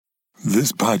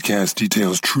This podcast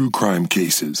details true crime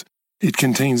cases. It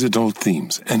contains adult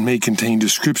themes and may contain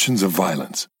descriptions of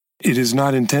violence. It is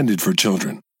not intended for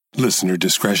children. Listener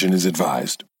discretion is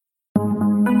advised.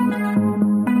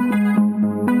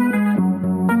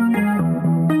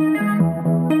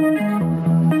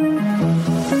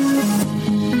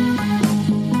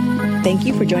 Thank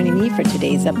you for joining me for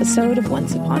today's episode of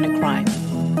Once Upon a Crime.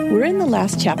 We're in the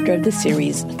last chapter of the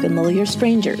series, Familiar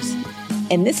Strangers,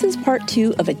 and this is part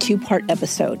 2 of a 2-part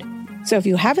episode. So if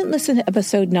you haven't listened to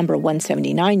episode number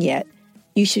 179 yet,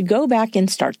 you should go back and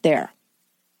start there.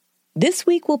 This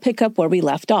week we'll pick up where we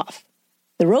left off.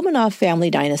 The Romanov family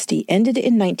dynasty ended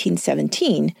in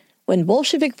 1917 when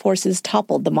Bolshevik forces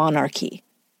toppled the monarchy.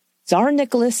 Tsar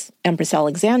Nicholas, Empress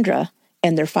Alexandra,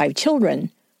 and their 5 children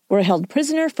were held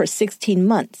prisoner for 16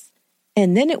 months,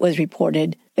 and then it was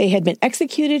reported they had been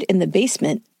executed in the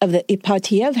basement of the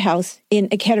Ipatiev house in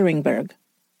Ekaterinburg.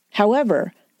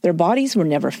 However, their bodies were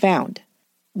never found.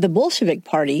 The Bolshevik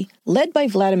Party, led by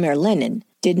Vladimir Lenin,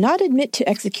 did not admit to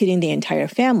executing the entire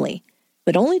family,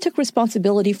 but only took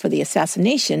responsibility for the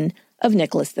assassination of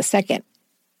Nicholas II.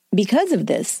 Because of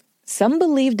this, some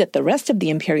believed that the rest of the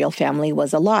imperial family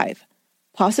was alive,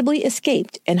 possibly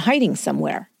escaped and hiding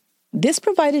somewhere. This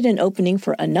provided an opening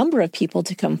for a number of people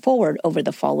to come forward over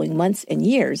the following months and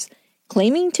years,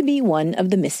 claiming to be one of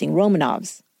the missing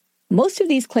Romanovs. Most of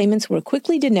these claimants were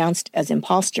quickly denounced as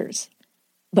imposters.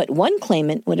 But one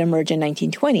claimant would emerge in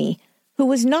 1920 who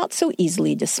was not so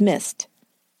easily dismissed.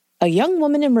 A young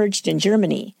woman emerged in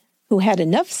Germany who had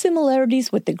enough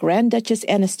similarities with the Grand Duchess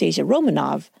Anastasia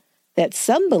Romanov that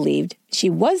some believed she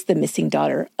was the missing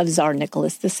daughter of Tsar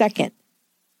Nicholas II.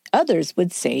 Others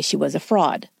would say she was a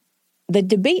fraud. The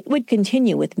debate would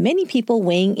continue with many people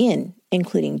weighing in,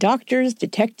 including doctors,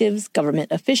 detectives, government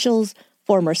officials,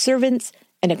 former servants,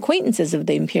 and acquaintances of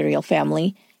the imperial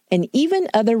family, and even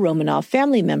other Romanov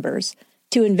family members,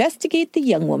 to investigate the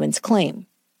young woman's claim.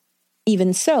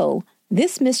 Even so,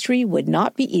 this mystery would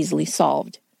not be easily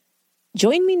solved.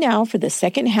 Join me now for the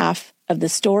second half of the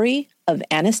story of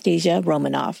Anastasia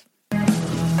Romanov.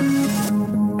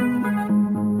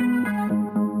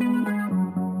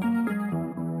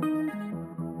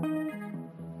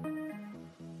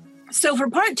 So for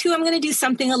part 2, I'm going to do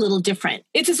something a little different.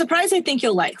 It's a surprise I think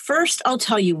you'll like. First, I'll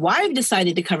tell you why I've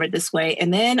decided to cover it this way,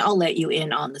 and then I'll let you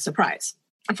in on the surprise.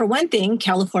 For one thing,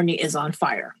 California is on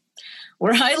fire.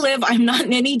 Where I live, I'm not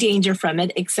in any danger from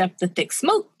it, except the thick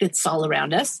smoke that's all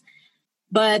around us.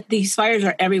 But these fires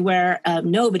are everywhere.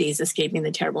 Nobody's escaping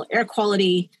the terrible air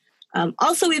quality.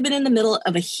 Also, we've been in the middle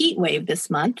of a heat wave this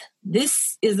month.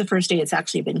 This is the first day it's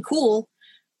actually been cool,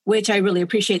 which I really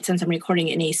appreciate since I'm recording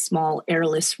in a small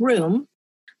airless room.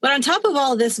 But on top of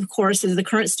all of this, of course, is the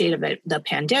current state of the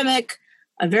pandemic,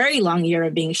 a very long year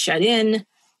of being shut in,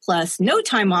 plus no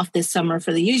time off this summer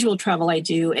for the usual travel I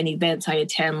do and events I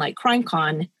attend like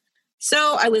CrimeCon.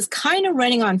 So I was kind of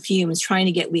running on fumes trying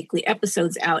to get weekly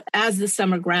episodes out as the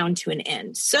summer ground to an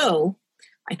end. So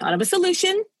I thought of a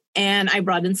solution, and I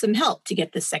brought in some help to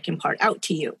get the second part out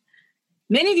to you.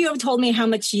 Many of you have told me how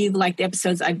much you've liked the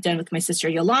episodes I've done with my sister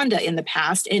Yolanda in the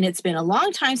past, and it's been a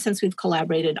long time since we've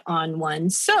collaborated on one.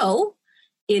 So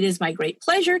it is my great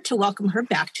pleasure to welcome her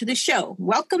back to the show.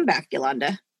 Welcome back,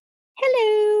 Yolanda.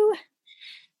 Hello.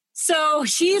 So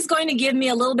she's going to give me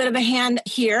a little bit of a hand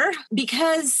here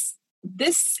because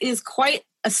this is quite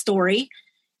a story.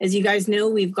 As you guys know,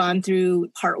 we've gone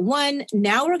through part 1.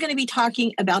 Now we're going to be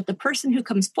talking about the person who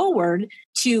comes forward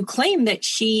to claim that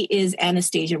she is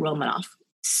Anastasia Romanov.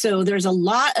 So there's a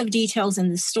lot of details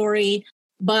in the story,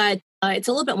 but it's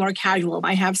a little bit more casual.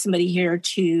 I have somebody here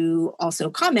to also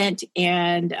comment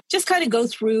and just kind of go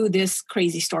through this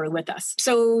crazy story with us.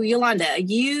 So Yolanda,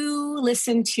 you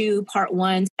listened to part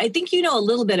 1. I think you know a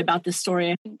little bit about this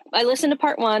story. I listened to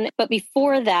part 1, but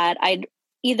before that, I'd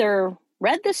either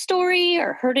read the story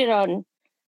or heard it on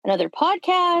another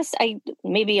podcast,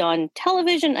 maybe on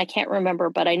television. I can't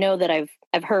remember, but I know that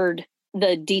I've heard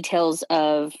the details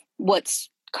of what's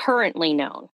currently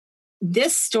known.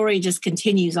 This story just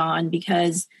continues on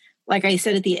because, like I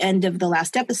said at the end of the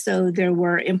last episode, there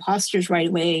were imposters right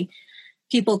away,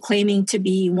 people claiming to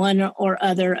be one or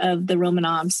other of the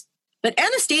Romanovs. But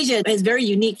Anastasia is very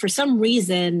unique. For some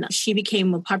reason, she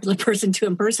became a popular person to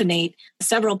impersonate.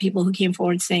 Several people who came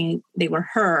forward saying they were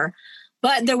her.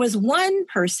 But there was one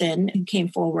person who came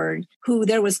forward who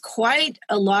there was quite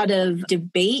a lot of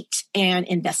debate and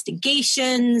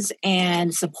investigations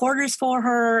and supporters for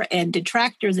her and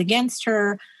detractors against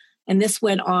her. And this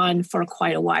went on for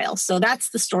quite a while. So that's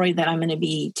the story that I'm going to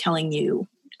be telling you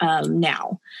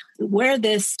now. Where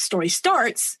this story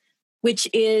starts which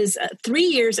is 3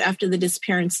 years after the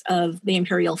disappearance of the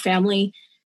imperial family.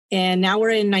 And now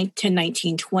we're in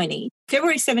 1920.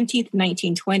 February 17th,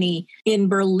 1920, in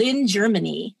Berlin,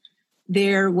 Germany,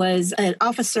 there was an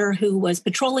officer who was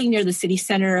patrolling near the city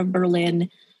center of Berlin,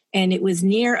 and it was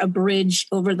near a bridge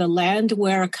over the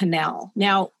Landwehr Canal.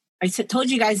 Now, I told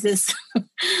you guys this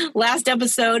last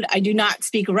episode. I do not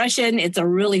speak Russian. It's a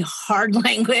really hard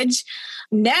language.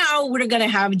 Now we're going to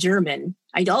have German.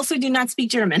 I also do not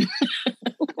speak German.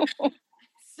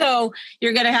 So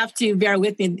you're going to have to bear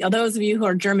with me. Those of you who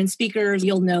are German speakers,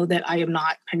 you'll know that I am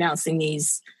not pronouncing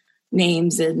these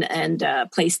names and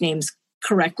place names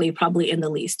correctly, probably in the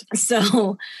least.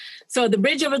 So the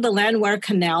bridge over the Landwehr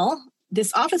Canal,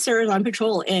 this officer is on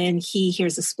patrol and he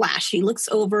hears a splash. He looks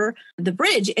over the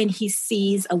bridge and he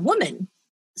sees a woman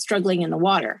struggling in the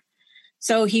water.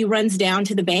 So he runs down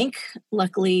to the bank.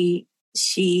 Luckily,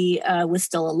 she was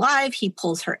still alive. He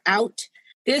pulls her out.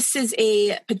 This is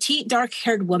a petite,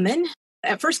 dark-haired woman.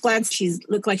 At first glance, she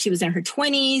looked like she was in her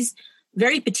 20s,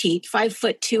 very petite, 5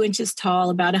 foot 2 inches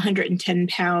tall, about 110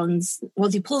 pounds.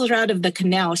 Well, he pulls her out of the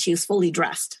canal. She is fully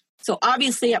dressed. So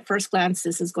obviously, at first glance,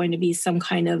 this is going to be some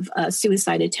kind of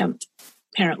suicide attempt,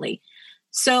 apparently.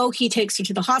 So he takes her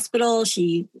to the hospital.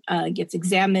 She gets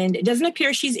examined. It doesn't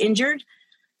appear she's injured.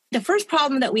 The first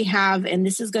problem that we have, and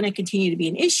this is going to continue to be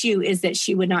an issue, is that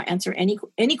she would not answer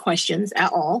any questions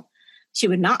at all. She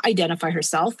would not identify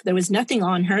herself. There was nothing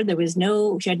on her.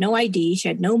 She had no ID. She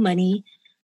had no money,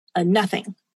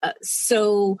 nothing.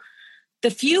 So the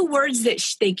few words that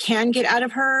they can get out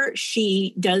of her,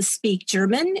 she does speak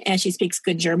German, and she speaks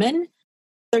good German.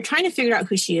 They're trying to figure out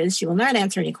who she is. She will not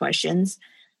answer any questions.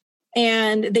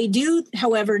 And they do,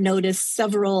 however, notice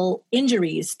several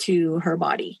injuries to her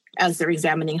body as they're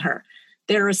examining her.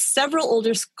 There are several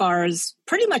older scars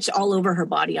pretty much all over her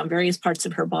body, on various parts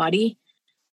of her body.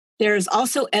 There's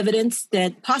also evidence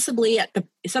that possibly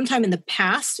sometime in the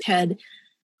past had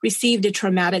received a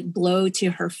traumatic blow to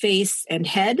her face and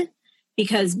head,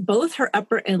 because both her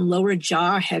upper and lower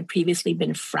jaw had previously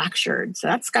been fractured. So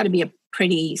that's got to be a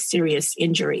pretty serious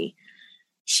injury.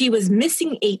 She was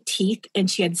missing 8 teeth and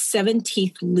she had 7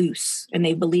 teeth loose. And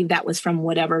they believe that was from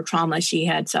whatever trauma she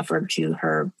had suffered to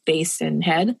her face and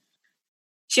head.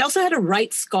 She also had a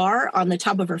right scar on the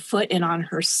top of her foot and on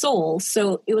her sole.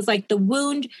 So it was like the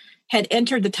wound had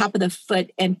entered the top of the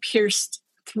foot and pierced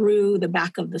through the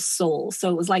back of the sole. So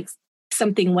it was like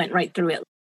something went right through it.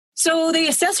 So they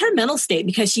assess her mental state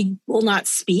because she will not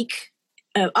speak.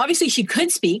 Obviously, she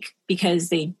could speak because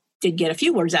they did get a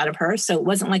few words out of her. So it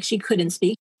wasn't like she couldn't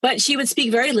speak. But she would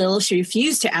speak very little. She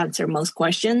refused to answer most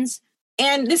questions.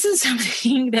 And this is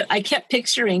something that I kept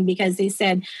picturing because they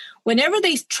said whenever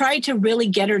they tried to really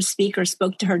get her to speak or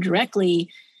spoke to her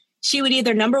directly, she would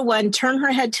either, number one, turn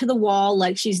her head to the wall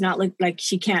like she's not like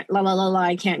she can't, la, la, la, la,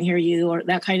 I can't hear you, or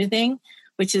that kind of thing,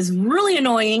 which is really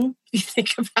annoying if you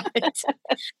think about it.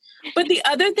 But the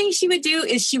other thing she would do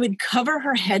is she would cover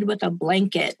her head with a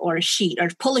blanket or a sheet, or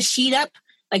pull a sheet up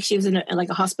like she was in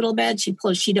a hospital bed. She'd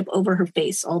pull a sheet up over her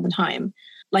face all the time,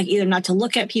 like either not to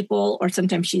look at people, or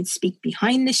sometimes she'd speak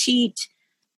behind the sheet.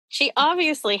 She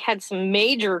obviously had some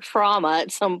major trauma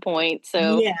at some point.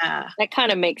 So yeah, that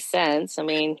kind of makes sense. I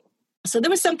mean, so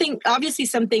there was obviously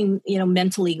something,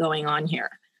 mentally going on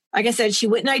here. Like I said, she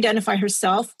wouldn't identify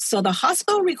herself. So the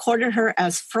hospital recorded her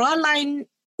as Fräulein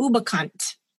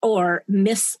Unbekannt, or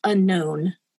Miss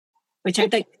Unknown, which I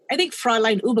think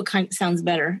Fräulein Unbekannt sounds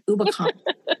better.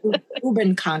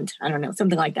 Unbekannt, I don't know,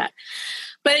 something like that.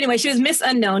 But anyway, she was Miss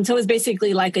Unknown. So it was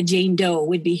basically like a Jane Doe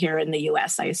would be here in the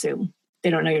U.S., I assume. They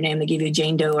don't know your name. They give you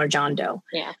Jane Doe or John Doe.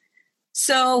 Yeah.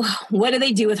 So what do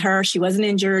they do with her? She wasn't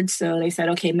injured. So they said,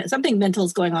 okay, something mental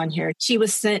is going on here. She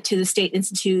was sent to the State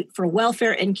Institute for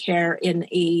Welfare and Care in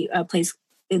a place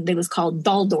that was called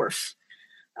Waldorf.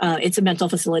 It's a mental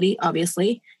facility,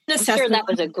 obviously. I'm sure that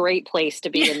was a great place to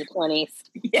be in the 20s.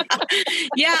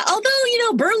 Yeah.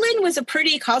 Although, Berlin was a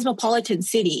pretty cosmopolitan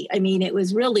city. I mean, it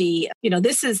was really,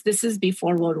 this is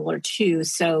before World War II.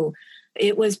 So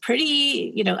it was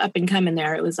pretty, up and coming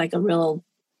there. It was like a real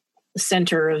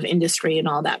center of industry and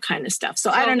all that kind of stuff.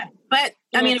 So I don't know. But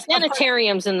I mean,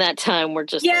 sanitariums in that time were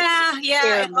just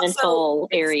experimental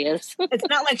areas. It's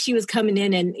not like she was coming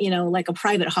in and, like a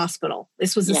private hospital.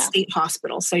 This was a state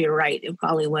hospital. So you're right. It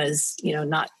probably was,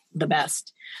 not the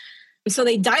best. So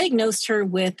they diagnosed her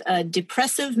with a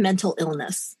depressive mental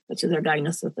illness, which is their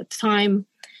diagnosis at the time,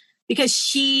 because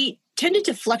she tended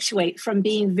to fluctuate from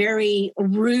being very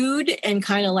rude and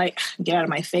kind of like, get out of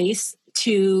my face,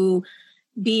 to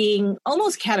being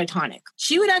almost catatonic.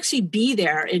 She would actually be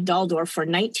there in Waldorf for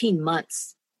 19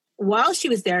 months while she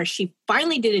was there, she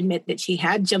finally did admit that she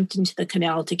had jumped into the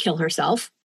canal to kill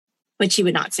herself, but she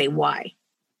would not say why.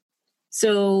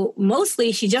 So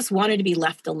mostly she just wanted to be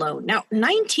left alone. Now,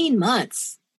 19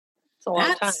 months. It's a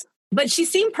long time. But she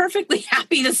seemed perfectly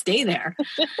happy to stay there.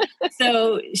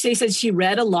 So she said she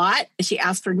read a lot. She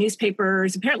asked for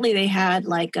newspapers. Apparently they had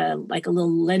like a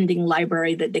little lending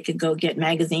library that they could go get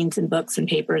magazines and books and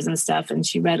papers and stuff. And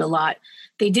she read a lot.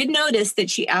 They did notice that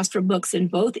she asked for books in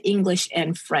both English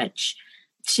and French.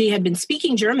 She had been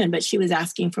speaking German, but she was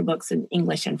asking for books in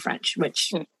English and French,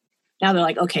 which now they're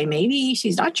like, okay, maybe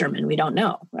she's not German. We don't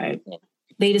know, right? Yeah.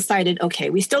 They decided, okay,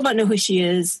 we still don't know who she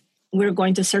is. We're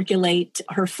going to circulate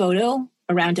her photo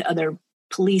around to other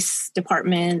police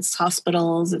departments,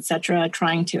 hospitals, etc.,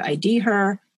 trying to ID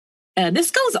her.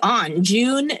 This goes on.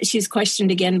 June, she's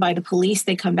questioned again by the police.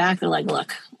 They come back. They're like,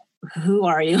 look, who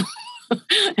are you?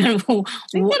 They did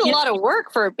a lot of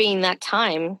work for it being that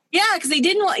time. Yeah, because they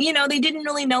didn't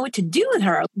really know what to do with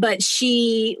her. But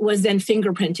she was then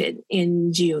fingerprinted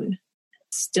in June.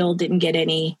 Still didn't get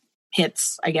any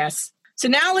hits, I guess. So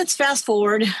now let's fast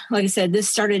forward. Like I said, this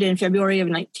started in February of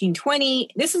 1920.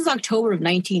 This is October of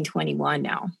 1921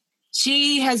 now.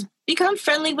 She has become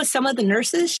friendly with some of the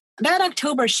nurses. That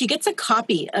October, she gets a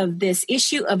copy of this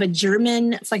issue of a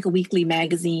German, it's like a weekly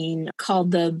magazine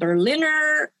called the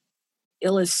Berliner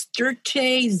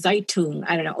Illustrierte Zeitung.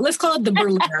 I don't know. Let's call it the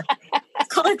Berliner.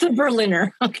 Let's call it the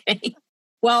Berliner. Okay.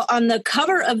 Well, on the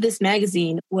cover of this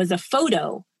magazine was a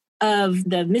photo of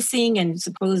the missing and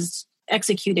supposed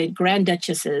executed Grand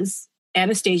Duchesses,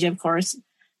 Anastasia, of course,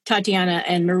 Tatiana,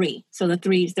 and Marie. So the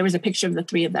three, there was a picture of the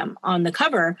three of them on the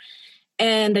cover.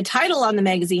 And the title on the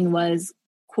magazine was,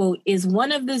 quote, "Is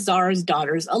one of the Tsar's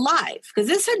daughters alive?" Because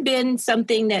this had been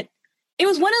something that, it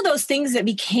was one of those things that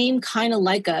became kind of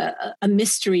like a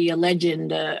mystery, a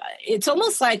legend. It's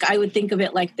almost like I would think of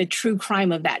it like the true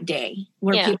crime of that day,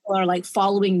 where people are like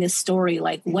following this story,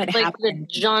 like what happened. Like the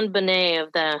John Bonet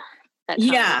of that time.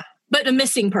 Yeah. But a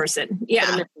missing person. Yeah.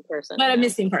 But a missing person. A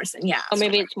missing person. Yeah. Or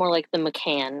maybe it's more like the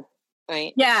McCann,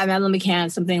 right? Yeah, Madeleine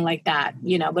McCann, something like that,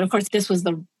 But of course, this was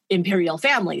the imperial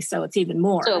family, so it's even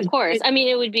more. So, of course.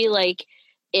 It would be like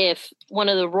if one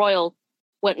of the royal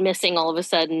went missing all of a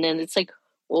sudden, and it's like,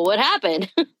 well, what happened?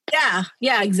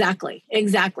 Yeah, exactly.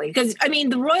 Because,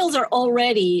 the royals are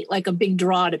already like a big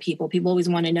draw to people. People always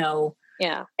want to know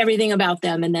everything about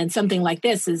them. And then something like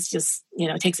this is just,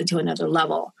 takes it to another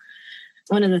level.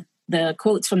 One of the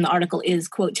quotes from the article is,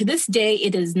 quote, "To this day,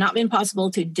 it has not been possible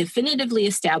to definitively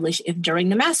establish if during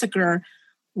the massacre,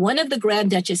 one of the Grand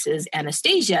Duchesses,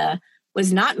 Anastasia,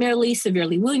 was not merely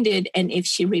severely wounded and if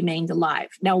she remained alive."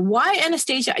 Now, why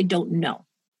Anastasia, I don't know.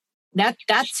 That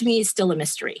to me is still a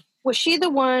mystery. Was she the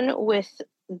one with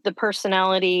the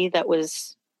personality that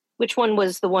was, which one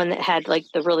was the one that had like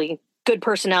the really good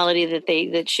personality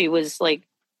that she was like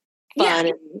fun?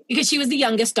 Yeah, because she was the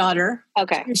youngest daughter.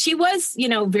 Okay. She was,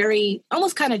 very,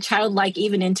 almost kind of childlike,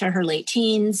 even into her late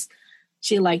teens.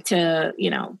 She liked to,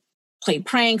 play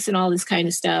pranks and all this kind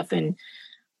of stuff. And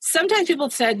sometimes people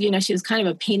said, she was kind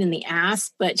of a pain in the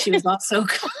ass, but she was also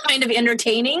kind of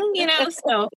entertaining,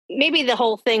 so. Maybe the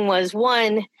whole thing was,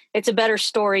 one, it's a better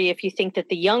story if you think that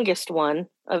the youngest one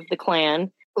of the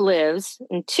clan lives.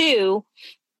 And two,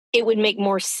 it would make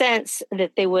more sense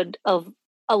that they would have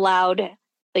allowed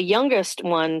the youngest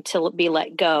one to be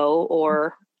let go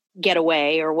or get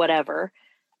away or whatever,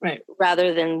 right?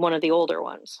 Rather than one of the older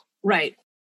ones. Right.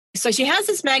 So she has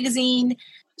this magazine.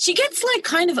 She gets like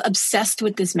kind of obsessed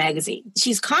with this magazine.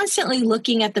 She's constantly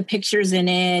looking at the pictures in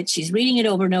it. She's reading it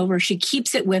over and over. She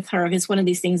keeps it with her. It's one of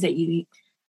these things that you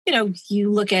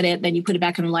look at it, then you put it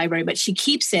back in the library, but she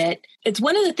keeps it. It's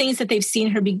one of the things that they've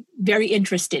seen her be very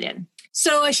interested in.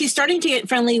 So as she's starting to get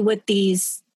friendly with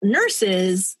these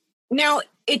nurses, now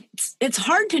it's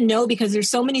hard to know because there's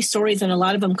so many stories and a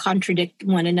lot of them contradict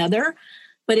one another,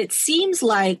 but it seems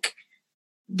like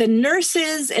the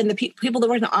nurses and the people that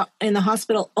work in the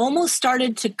hospital almost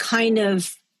started to kind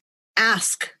of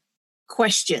ask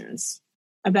questions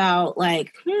about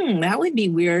like, that would be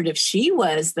weird if she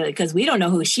was because we don't know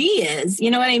who she is.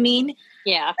 You know what I mean?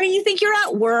 Yeah. Or you think you're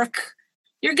at work,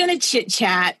 you're going to chit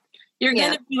chat. You're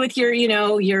going to be with your,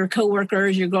 your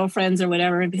coworkers, your girlfriends or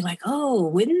whatever, and be like, oh,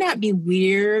 wouldn't that be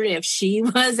weird if she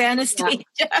was Anastasia?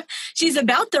 Yeah. She's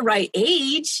about the right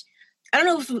age. I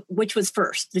don't know which was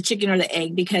first, the chicken or the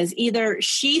egg, because either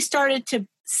she started to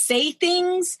say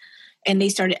things and they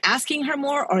started asking her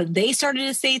more, or they started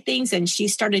to say things and she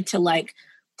started to like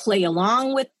play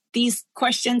along with these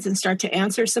questions and start to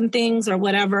answer some things or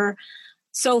whatever.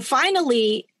 So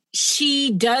finally,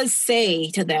 she does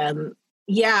say to them,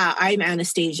 yeah, I'm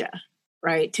Anastasia,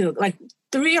 right? To like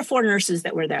 3 or 4 nurses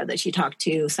that were there that she talked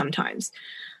to sometimes.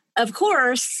 Of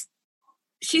course,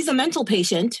 she's a mental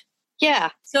patient. Yeah.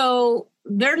 So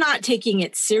they're not taking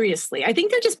it seriously. I think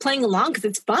they're just playing along because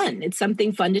it's fun. It's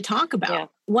something fun to talk about. Yeah.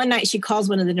 One night she calls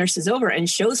one of the nurses over and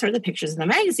shows her the pictures in the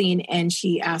magazine. And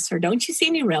she asks her, don't you see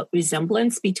any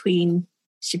resemblance between,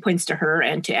 she points to her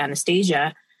and to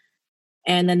Anastasia.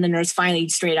 And then the nurse finally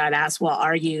straight out asks, well,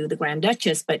 are you the Grand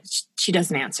Duchess? But she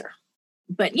doesn't answer.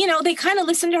 But, they kind of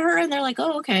listen to her and they're like,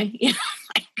 oh, okay.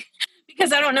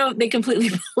 Because I don't know if they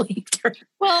completely believed her.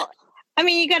 Well, I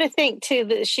mean, you got to think, too,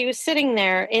 that she was sitting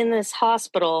there in this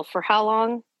hospital for how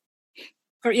long?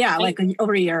 Over a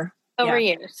year. Over a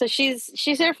year. So she's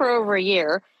there for over a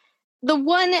year. The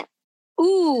one,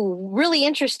 really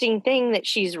interesting thing that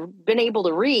she's been able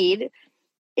to read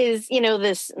is,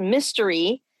 this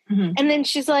mystery. Mm-hmm. And then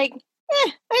she's like,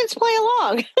 let's play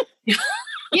along.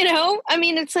 I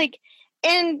mean, it's like,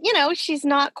 and, she's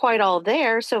not quite all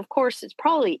there. So, of course, it's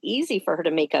probably easy for her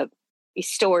to make up these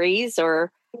stories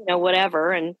or,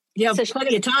 whatever. And yeah, so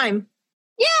plenty of time.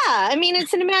 Yeah. I mean,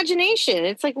 it's an imagination.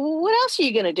 It's like, well, what else are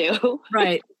you going to do?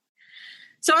 Right.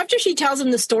 So after she tells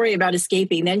them the story about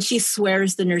escaping, then she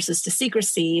swears the nurses to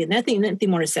secrecy and nothing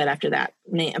more is said after that.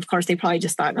 And of course, they probably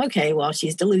just thought, okay, well,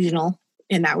 she's delusional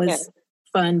and that was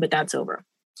fun, but that's over.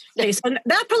 Okay, so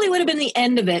that probably would have been the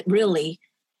end of it, really,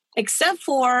 except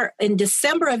for in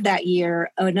December of that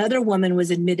year, another woman was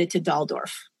admitted to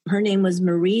Daldorf. Her name was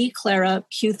Marie Clara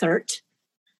Cuthert.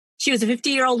 She was a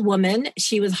 50-year-old woman.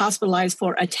 She was hospitalized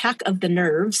for attack of the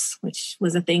nerves, which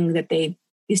was a thing that they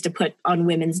used to put on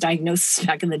women's diagnosis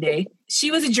back in the day. She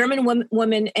was a German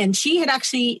woman, and she had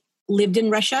actually lived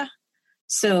in Russia.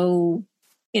 So,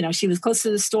 she was close to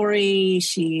the story.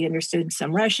 She understood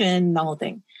some Russian, the whole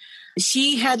thing.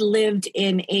 She had lived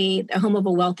in a home of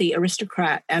a wealthy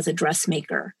aristocrat as a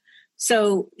dressmaker.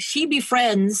 So she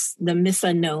befriends the Miss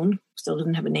Unknown, still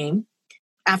doesn't have a name.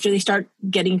 After they start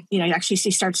getting, actually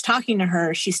she starts talking to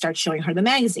her, she starts showing her the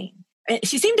magazine.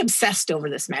 She seemed obsessed over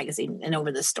this magazine and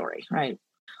over this story, right?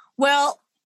 Well,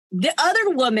 the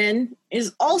other woman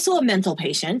is also a mental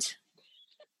patient.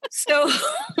 So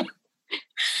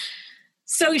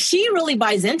she really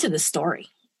buys into the story.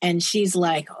 And she's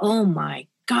like, oh my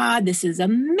God, this is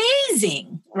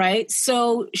amazing, right?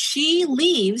 So she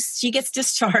leaves, she gets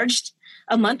discharged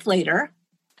a month later.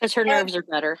 Because her nerves are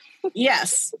better.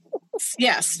 Yes,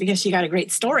 because she got a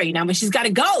great story now, but she's got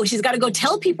to go. She's got to go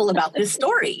tell people about this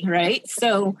story, right?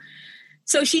 So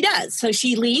she does. So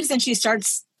she leaves and she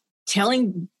starts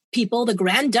telling people the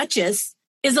Grand Duchess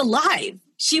is alive.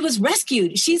 She was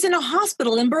rescued. She's in a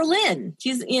hospital in Berlin.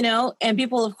 She's, and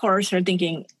people, of course, are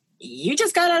thinking, you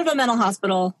just got out of a mental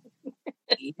hospital.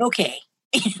 Okay.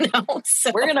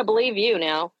 So, we're going to believe you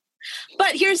now.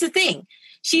 But here's the thing.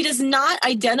 She does not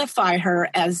identify her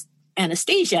as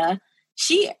Anastasia.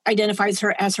 She identifies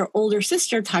her as her older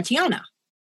sister, Tatiana.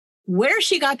 Where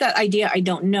she got that idea, I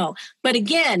don't know. But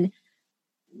again,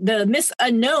 the Miss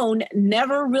Unknown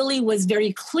never really was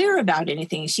very clear about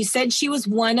anything. She said she was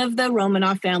one of the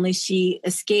Romanov family. She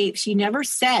escaped. She never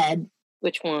said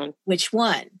which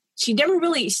one. She never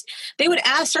really, they would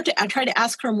try to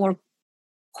ask her more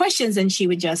questions and she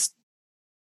would just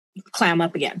clam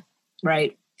up again,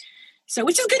 right? So,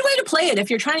 which is a good way to play it if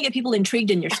you're trying to get people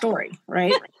intrigued in your story,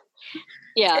 right?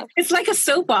 Yeah. It's like a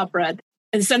soap opera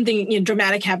and something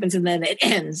dramatic happens and then it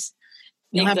ends.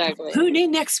 You'll exactly. Have to, who knew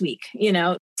next week,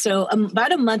 So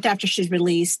about a month after she's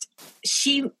released,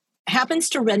 she happens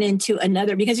to run into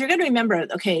another, because you're going to remember,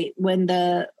 okay, when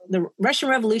the Russian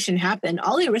Revolution happened,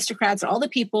 all the aristocrats, all the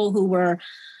people who were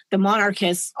the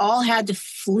monarchists all had to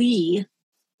flee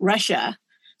Russia.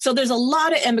 So there's a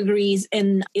lot of emigres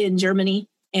in Germany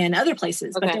and other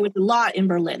places, but there was a lot in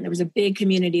Berlin. There was a big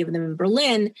community of them in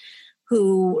Berlin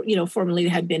who, formerly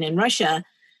had been in Russia.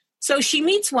 So she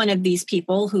meets one of these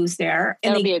people who's there.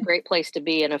 And that'll be a great place to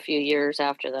be in a few years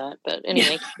after that. But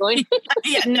anyway,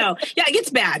 it gets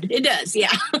bad. It does.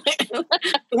 Yeah.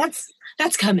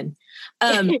 that's coming.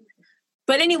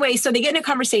 But anyway, so they get in a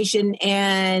conversation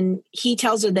and he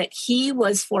tells her that he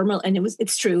was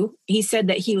it's true. He said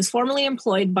that he was formerly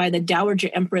employed by the Dowager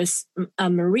Empress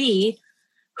Marie,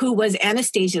 who was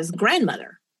Anastasia's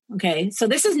grandmother. Okay. So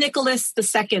this is Nicholas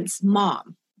II's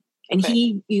mom, and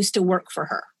he used to work for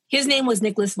her. His name was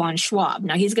Nicholas von Schwab.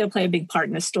 Now he's going to play a big part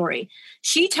in the story.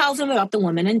 She tells him about the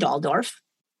woman in Daldorf.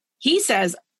 He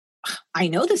says, I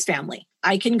know this family.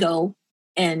 I can go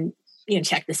and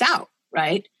check this out,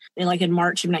 right? And like in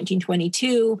March of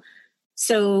 1922.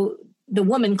 So the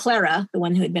woman, Clara, the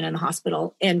one who had been in the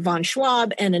hospital, and von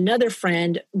Schwab and another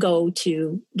friend go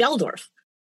to Daldorf.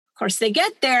 Of course, they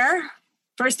get there.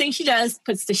 First thing she does,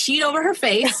 puts the sheet over her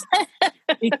face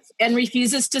and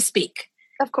refuses to speak.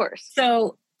 Of course.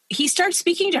 So he starts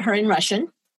speaking to her in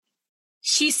Russian.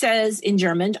 She says in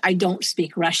German, I don't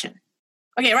speak Russian.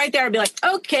 Okay, right there, I'd be like,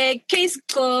 okay, case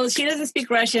closed. She doesn't speak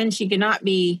Russian. She cannot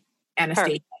be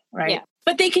Anastasia, right? Yeah.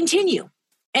 But they continue.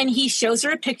 And he shows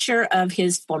her a picture of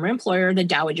his former employer, the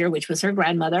Dowager, which was her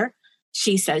grandmother.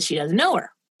 She says she doesn't know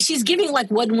her. She's giving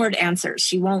like one-word answers.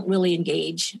 She won't really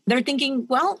engage. They're thinking,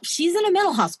 well, she's in a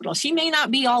mental hospital. She may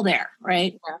not be all there,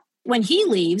 right? Yeah. When he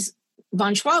leaves,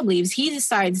 von Schwab leaves, he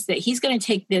decides that he's going to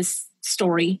take this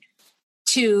story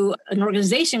to an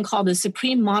organization called the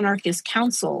Supreme Monarchist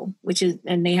Council, which is,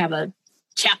 and they have a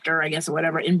chapter, I guess, or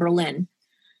whatever, in Berlin.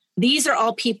 These are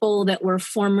all people that were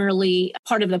formerly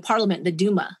part of the parliament, the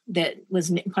Duma, that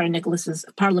was part of Nicholas's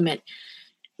parliament.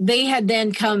 They had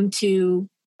then come to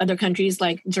other countries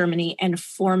like Germany and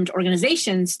formed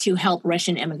organizations to help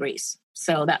Russian emigres.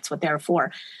 So that's what they're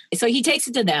for. So he takes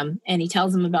it to them and he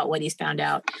tells them about what he's found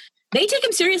out. They take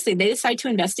him seriously. They decide to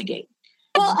investigate.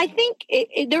 Well, I think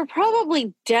they're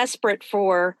probably desperate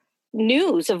for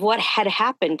news of what had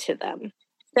happened to them.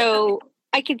 So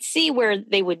I could see where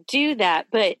they would do that.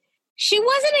 But she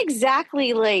wasn't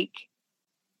exactly like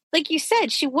you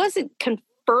said, she wasn't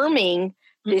confirming,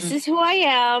 this is who I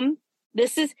am.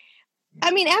 This is,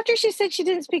 I mean, after she said she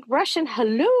didn't speak Russian,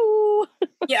 hello.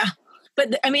 Yeah.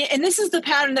 But I mean, and this is the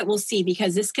pattern that we'll see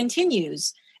because this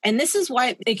continues. And this is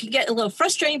why it can get a little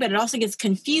frustrating, but it also gets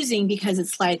confusing because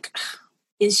it's like,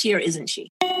 is she or isn't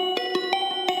she?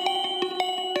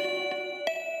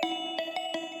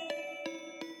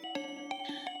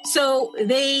 So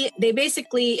they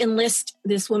basically enlist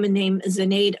this woman named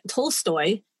Zinaida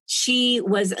Tolstoy. She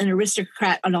was an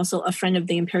aristocrat and also a friend of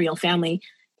the imperial family.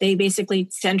 They basically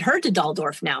send her to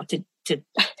Daldorf now to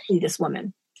see this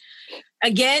woman.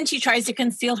 Again, she tries to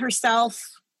conceal herself.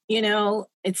 You know,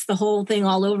 it's the whole thing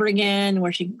all over again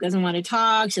where she doesn't want to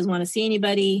talk. She doesn't want to see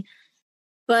anybody.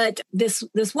 But this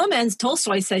woman,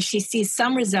 Tolstoy, says she sees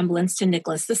some resemblance to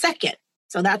Nicholas II.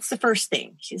 So that's the first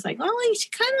thing. She's like, oh, she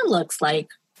kind of looks like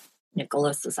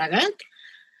Nicholas II.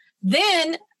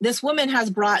 Then this woman has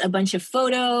brought a bunch of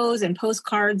photos and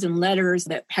postcards and letters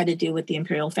that had to do with the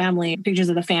imperial family, pictures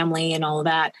of the family and all of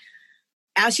that.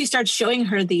 As she starts showing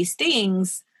her these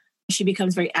things, she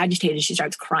becomes very agitated. She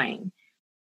starts crying.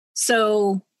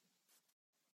 So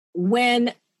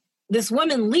when this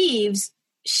woman leaves,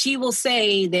 she will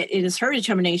say that it is her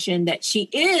determination that she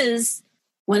is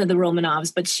one of the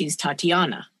Romanovs, but she's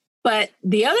Tatiana. But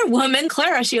the other woman,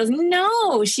 Clara, she goes,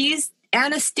 no, she's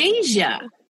Anastasia.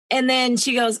 And then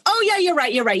she goes, oh, yeah, you're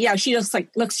right. Yeah, she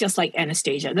looks just like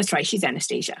Anastasia. That's right, she's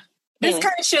Anastasia. This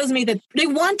kind of shows me that they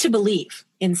want to believe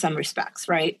in some respects,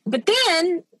 right? But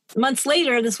then months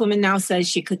later, this woman now says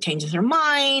she could change her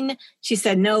mind. She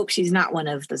said, nope, she's not one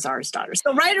of the Tsar's daughters.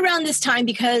 So right around this time,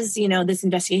 because, you know, this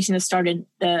investigation has started,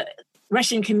 the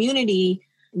Russian community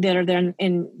that are there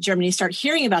in Germany start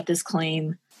hearing about this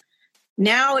claim.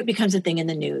 Now it becomes a thing in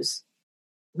the news.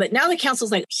 But now the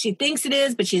council's like, she thinks it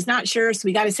is, but she's not sure, so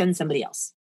we got to send somebody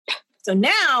else. So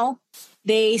now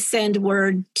they send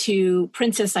word to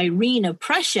Princess Irene of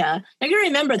Prussia. Now you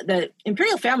remember the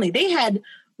imperial family, they had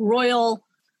royal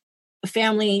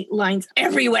family lines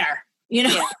everywhere, you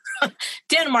know,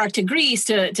 Denmark to Greece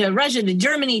to Russia to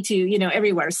Germany to, you know,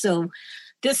 everywhere. So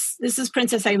this is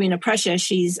Princess Irene of Prussia.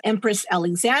 She's Empress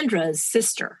Alexandra's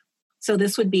sister. So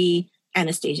this would be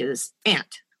Anastasia's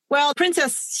aunt. Well,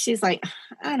 Princess, she's like,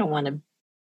 I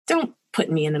don't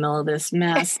put me in the middle of this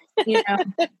mess, you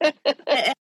know.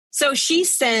 So she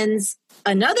sends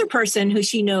another person who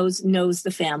she knows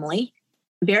the family,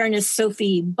 Baroness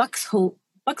Sophie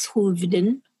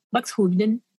Buxhoevden.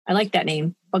 I like that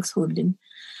name, Buxhoevden.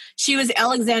 She was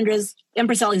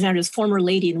Empress Alexandra's former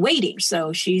lady in waiting,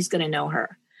 so she's going to know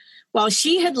her. Well,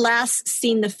 she had last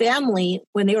seen the family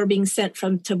when they were being sent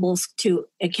from Tobolsk to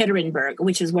Ekaterinburg,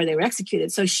 which is where they were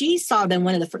executed. So she saw them,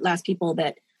 one of the last people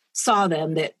that saw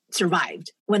them that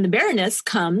survived. When the Baroness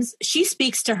comes, she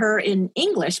speaks to her in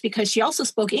English because she also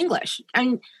spoke English.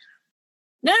 And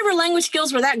none of her language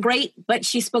skills were that great, but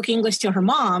she spoke English to her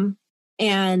mom.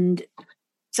 And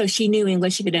so she knew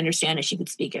English, she could understand it, she could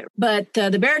speak it. But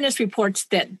the Baroness reports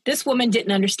that this woman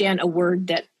didn't understand a word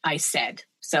that I said.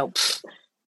 So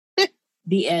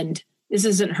the end. This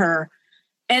isn't her.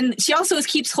 And she also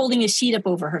keeps holding a sheet up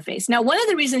over her face. Now, one of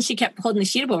the reasons she kept holding the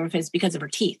sheet up over her face is because of her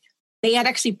teeth. They had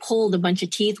actually pulled a bunch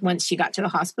of teeth once she got to the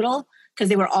hospital because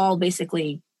they were all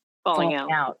basically falling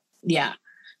out. Yeah.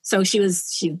 So she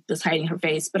was hiding her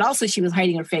face, but also she was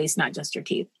hiding her face, not just her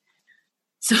teeth.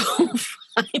 So,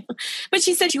 but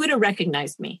she said she would have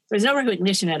recognized me. There's no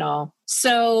recognition at all.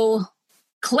 So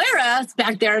Clara's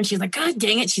back there and she's like, God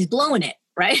dang it, she's blowing it,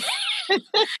 right?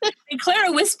 And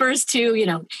Clara whispers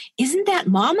to, isn't that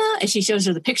Mama? And she shows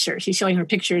her the picture. She's showing her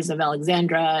pictures of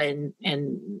Alexandra and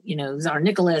Tsar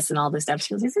Nicholas and all this stuff.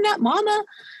 She goes, isn't that Mama?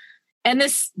 And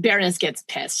this Baroness gets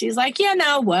pissed. She's like, you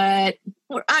know what?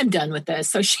 I'm done with this.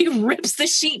 So she rips the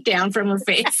sheet down from her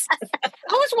face. I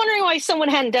was wondering why someone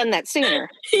hadn't done that sooner.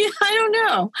 Yeah, I don't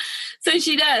know. So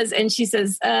she does. And she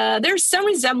says, there's some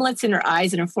resemblance in her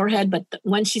eyes and her forehead, but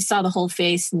when she saw the whole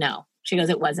face, no. She goes,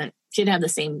 it wasn't. She didn't have the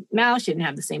same mouth. She didn't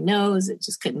have the same nose. It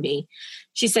just couldn't be.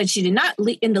 She said she did not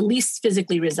in the least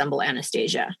physically resemble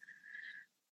Anastasia.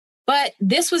 But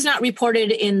this was not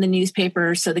reported in the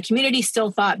newspaper, so the community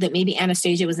still thought that maybe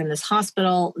Anastasia was in this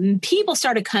hospital. And people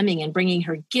started coming and bringing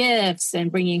her gifts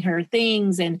and bringing her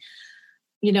things and,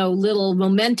 little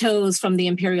mementos from the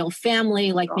imperial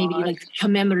family, like maybe like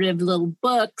commemorative little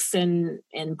books and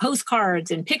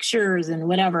postcards and pictures and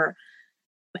whatever.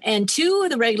 And two of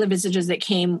the regular visitors that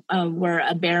came were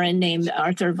a baron named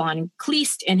Arthur von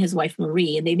Kleist and his wife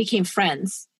Marie, and they became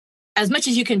friends. As much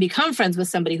as you can become friends with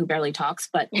somebody who barely talks,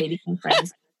 but they became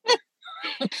friends.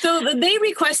 So they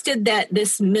requested that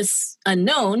this Miss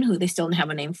Unknown, who they still don't have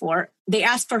a name for, they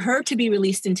asked for her to be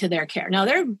released into their care. Now,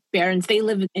 they're barons. They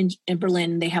live in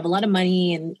Berlin. They have a lot of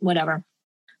money and whatever.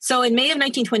 So in May of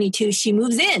 1922, she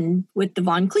moves in with the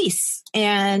von Kleist.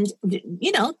 And,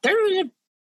 they're in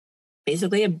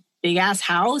basically a big-ass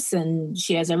house, and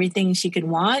she has everything she could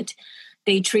want.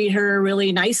 They treat her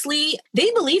really nicely. They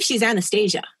believe she's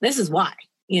Anastasia. This is why,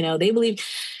 they believe.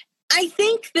 I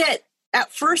think that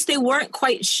at first they weren't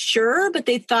quite sure, but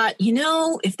they thought,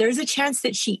 if there's a chance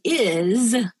that she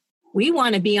is, we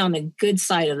want to be on the good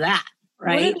side of that,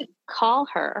 right? What did they call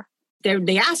her?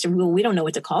 They asked her, well, we don't know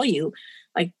what to call you.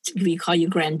 Like, do we call you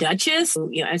Grand Duchess?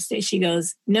 She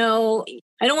goes, no,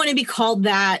 I don't want to be called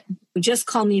that. Just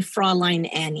call me Fraulein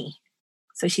Annie.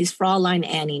 So she's Fraulein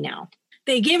Annie now.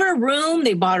 They gave her a room.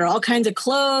 They bought her all kinds of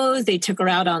clothes. They took her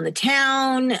out on the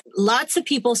town. Lots of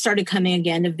people started coming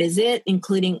again to visit,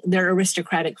 including their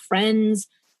aristocratic friends,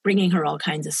 bringing her all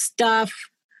kinds of stuff,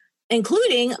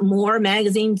 including more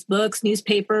magazines, books,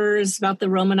 newspapers about the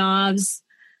Romanovs.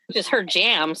 Just her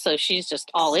jam, so she's just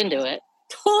all into it.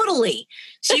 Totally.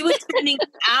 She was spending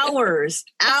hours,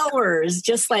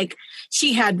 just like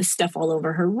she had the stuff all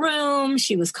over her room.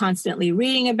 She was constantly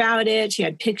reading about it. She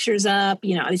had pictures up,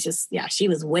 it's just, she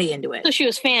was way into it. So she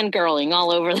was fangirling all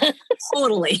over the...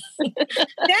 Totally.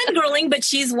 Fangirling, but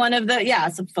she's one of the,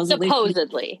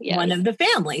 supposedly yes. One of the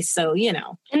family. So,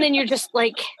 And then you're just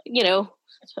like,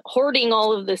 hoarding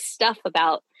all of this stuff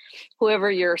about whoever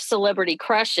your celebrity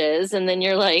crush is. And then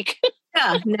you're like...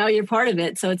 Yeah, now you're part of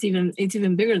it. So it's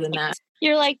even bigger than that.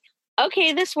 You're like,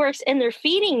 okay, this works. And they're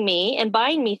feeding me and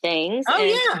buying me things. Oh,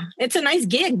 yeah. It's a nice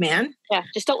gig, man. Yeah,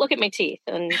 just don't look at my teeth.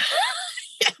 And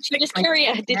did she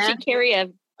carry a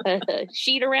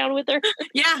sheet around with her?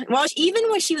 Yeah. Well, even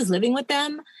when she was living with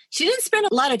them, she didn't spend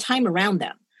a lot of time around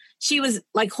them. She was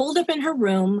like holed up in her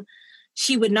room.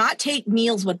 She would not take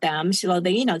meals with them.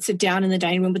 They sit down in the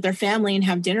dining room with their family and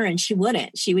have dinner, and she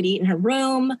wouldn't. She would eat in her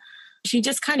room. She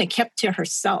just kind of kept to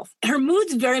herself. Her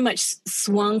moods very much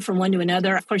swung from one to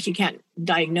another. Of course, you can't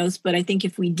diagnose, but I think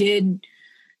if we did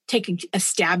take a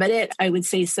stab at it, I would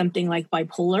say something like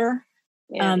bipolar.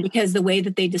 Yeah. Because the way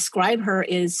that they describe her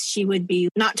is she would be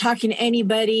not talking to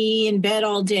anybody, in bed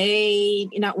all day,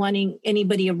 not wanting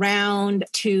anybody around,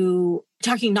 to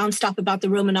talking nonstop about the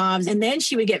Romanovs. And then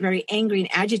she would get very angry and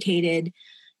agitated.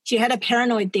 She had a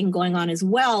paranoid thing going on as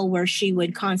well, where she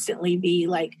would constantly be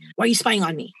like, why are you spying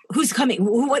on me? Who's coming?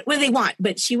 What do they want?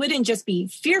 But she wouldn't just be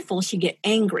fearful. She'd get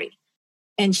angry.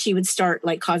 And she would start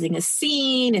like causing a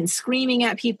scene and screaming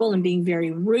at people and being very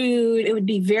rude. It would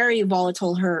be very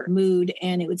volatile, her mood,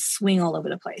 and it would swing all over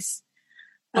the place.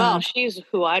 Wow, she's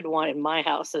who I'd want in my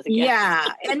house as a guest. Yeah.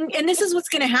 And this is what's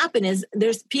going to happen is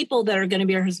there's people that are going to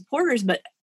be her supporters, but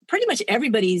pretty much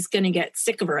everybody's going to get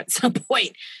sick of her at some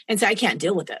point and say, I can't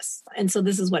deal with this. And so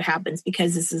this is what happens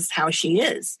because this is how she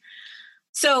is.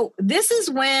 So this is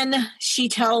when she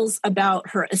tells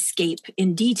about her escape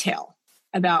in detail,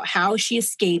 about how she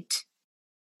escaped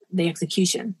the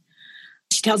execution.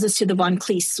 She tells us to the von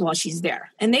Kleist while she's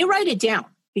there. And they write it down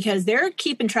because they're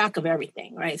keeping track of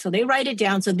everything, right? So they write it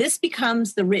down. So this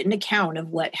becomes the written account of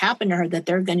what happened to her that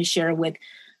they're going to share with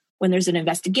when there's an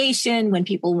investigation, when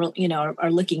people,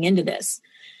 are looking into this.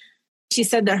 She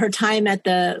said that her time at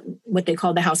what they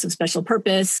call the House of Special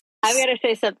Purpose. I've got to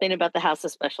say something about the House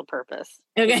of Special Purpose.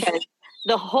 Okay. Because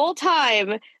the whole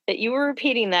time that you were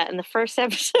repeating that in the first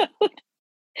episode,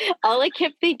 all I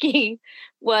kept thinking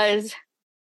was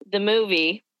the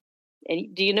movie.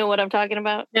 And do you know what I'm talking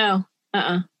about? No.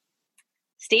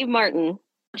 Steve Martin,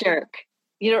 jerk.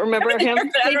 You don't remember him?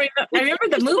 I remember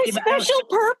the movie. Special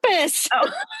Purpose.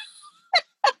 Oh.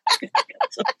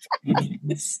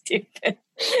 Stupid.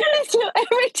 So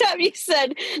every time you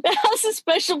said the house is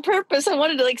special purpose, I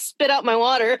wanted to like spit out my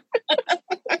water.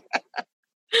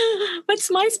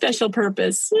 What's my special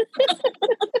purpose?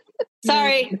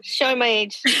 Sorry, showing my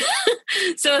age.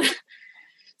 So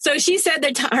she said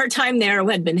that her time there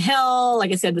had been hell.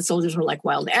 Like I said, the soldiers were like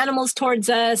wild animals towards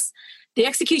us. The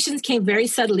executions came very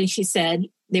suddenly, she said.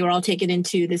 They were all taken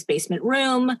into this basement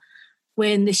room.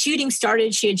 When the shooting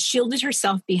started, she had shielded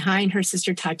herself behind her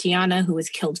sister Tatiana, who was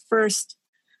killed first.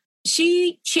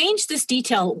 She changed this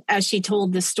detail as she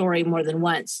told this story more than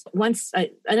once.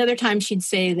 Another time she'd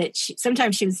say that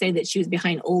sometimes she would say that she was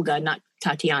behind Olga, not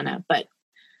Tatiana, but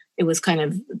it was kind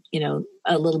of,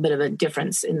 a little bit of a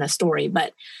difference in the story.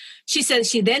 But she says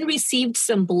she then received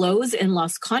some blows and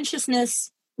lost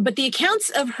consciousness. But the accounts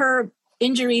of her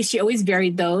injuries, she always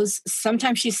varied those.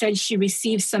 Sometimes she said she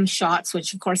received some shots,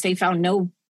 which of course they found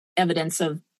no evidence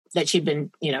of that she'd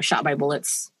been, shot by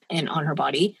bullets on her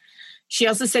body. She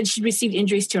also said she'd received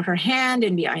injuries to her hand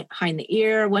and behind the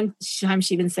ear. One time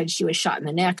she even said she was shot in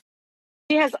the neck.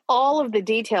 She has all of the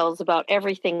details about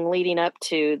everything leading up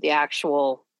to the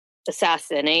actual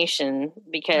assassination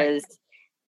because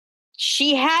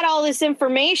she had all this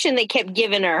information they kept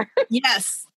giving her.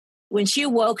 Yes. When she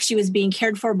awoke, she was being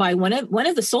cared for by one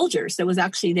of the soldiers that was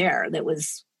actually there, that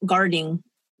was guarding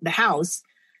the house.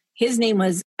 His name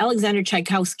was Alexander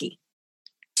Tchaikovsky.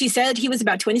 She said he was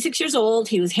about 26 years old.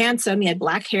 He was handsome. He had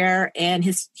black hair, and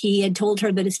he had told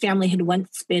her that his family had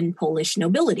once been Polish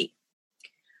nobility.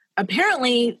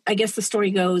 Apparently, I guess the story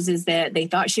goes is that they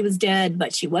thought she was dead,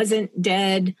 but she wasn't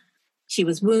dead. She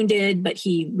was wounded, but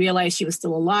he realized she was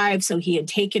still alive. So he had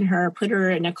taken her, put her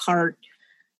in a cart,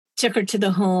 took her to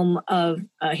the home of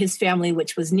his family,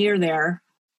 which was near there.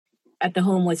 At the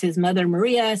home was his mother,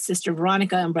 Maria, sister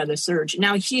Veronica, and brother Serge.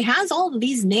 Now, she has all of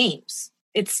these names.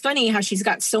 It's funny how she's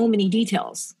got so many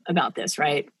details about this,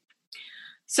 right?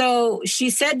 So she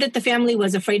said that the family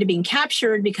was afraid of being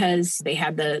captured because they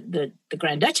had the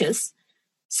Grand Duchess.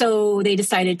 So they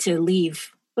decided to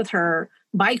leave with her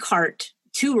by cart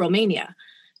to Romania.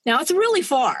 Now, it's really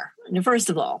far, first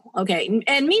of all. Okay.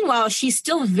 And meanwhile, she's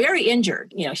still very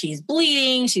injured. She's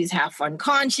bleeding. She's half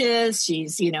unconscious.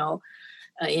 She's,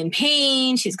 in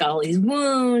pain. She's got all these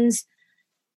wounds.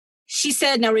 She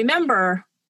said, now remember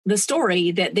the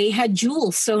story that they had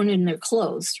jewels sewn in their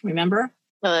clothes. Remember?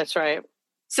 Oh, that's right.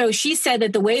 So she said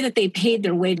that the way that they paid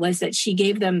their way was that she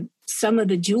gave them some of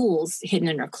the jewels hidden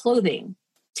in her clothing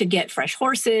to get fresh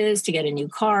horses, to get a new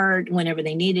cart whenever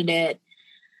they needed it.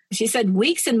 She said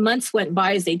weeks and months went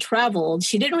by as they traveled.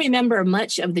 She didn't remember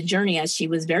much of the journey as she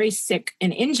was very sick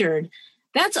and injured.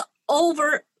 That's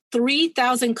over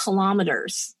 3,000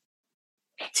 kilometers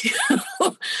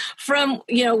from,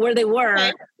 where they were.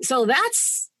 Okay. So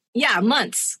that's,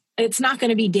 months. It's not going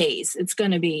to be days. It's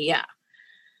going to be,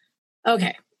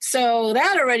 Okay. So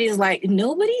that already is like,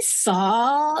 nobody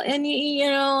saw any,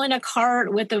 in a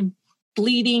cart with a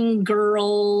bleeding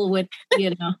girl with,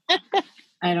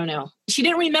 I don't know. She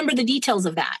didn't remember the details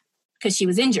of that because she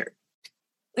was injured.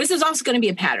 This is also going to be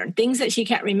a pattern. Things that she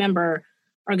can't remember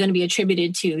are going to be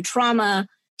attributed to trauma,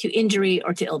 to injury,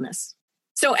 or to illness.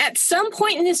 So at some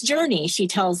point in this journey, she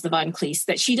tells the Van Cleese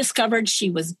that she discovered she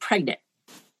was pregnant.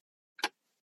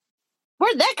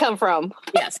 Where'd that come from?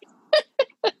 Yes.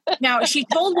 Now, she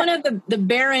told one of the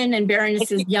Baron and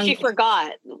Baroness's young... She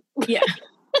forgot. Yeah.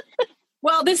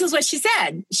 Well, this is what she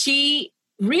said. She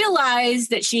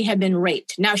realized that she had been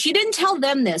raped. Now, she didn't tell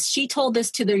them this. She told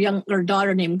this to their younger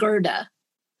daughter named Gerda,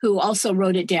 who also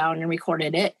wrote it down and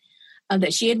recorded it,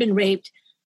 that she had been raped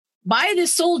by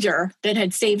this soldier that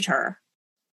had saved her.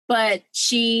 But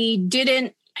she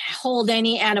didn't hold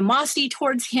any animosity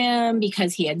towards him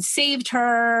because he had saved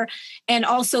her. And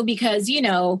also because,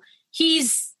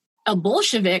 he's a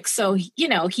Bolshevik. So,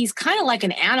 he's kind of like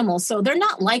an animal. So they're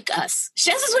not like us.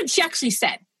 This is what she actually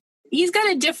said. He's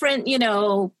got a different,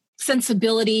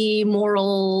 sensibility,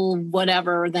 moral,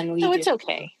 whatever than we do. So it's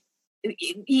okay.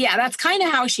 Yeah, that's kind of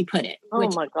how she put it. Oh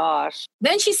my gosh.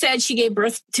 Then she said she gave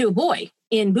birth to a boy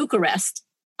in Bucharest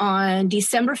on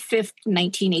December 5th,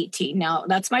 1918. Now,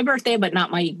 that's my birthday, but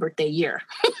not my birthday year.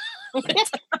 God,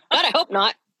 I hope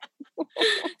not.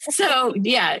 So,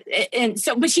 yeah. And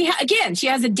so, but she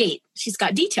has a date. She's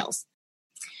got details.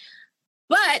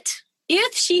 But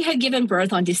if she had given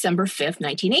birth on December 5th,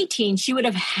 1918, she would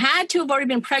have had to have already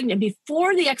been pregnant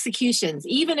before the executions,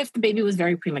 even if the baby was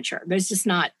very premature. There's just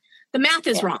not, the math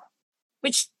is wrong.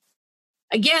 Which,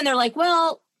 again, they're like,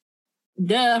 well,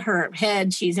 her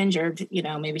head, she's injured,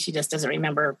 maybe she just doesn't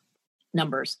remember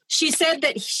numbers. She said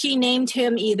that she named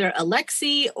him either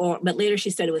Alexei but later she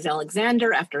said it was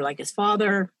Alexander after like his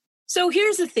father. So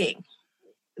here's the thing.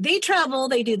 They travel,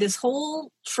 they do this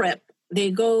whole trip.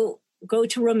 They go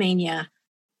to Romania.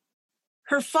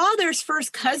 Her father's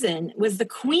first cousin was the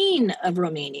queen of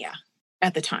Romania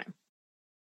at the time.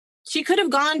 She could have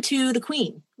gone to the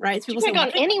queen, right? She could have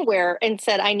gone anywhere and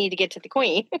said, I need to get to the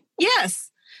queen.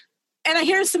 Yes. And I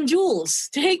hear some jewels.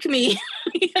 Take me.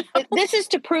 You know? This is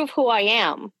to prove who I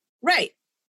am. Right.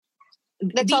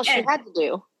 That's all she had to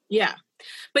do. Yeah.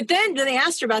 But then when they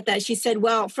asked her about that, she said,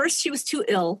 well, first, she was too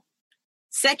ill.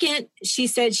 Second, she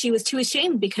said she was too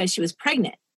ashamed because she was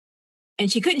pregnant.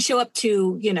 And she couldn't show up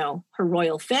to, you know, her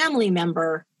royal family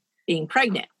member being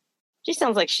pregnant. She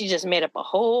sounds like she just made up a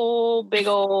whole big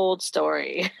old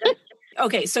story.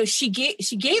 Okay, so she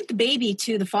gave the baby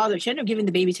to the father. She ended up giving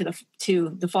the baby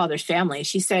to the father's family.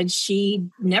 She said she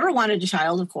never wanted a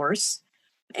child, of course,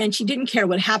 and she didn't care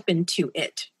what happened to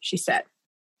it, she said.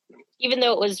 Even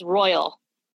though it was royal.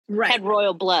 Right. Had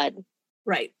royal blood.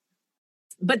 Right.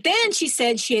 But then she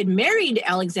said she had married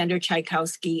Alexander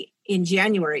Tchaikovsky in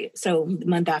January. So the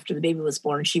month after the baby was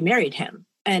born, she married him.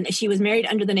 And she was married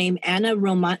under the name Anna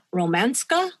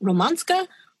Romanska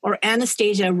or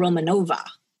Anastasia Romanova.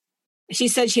 She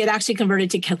said she had actually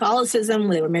converted to Catholicism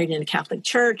when they were married in a Catholic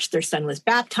church. Their son was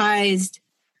baptized.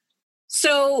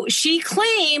 So she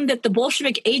claimed that the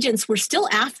Bolshevik agents were still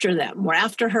after them, were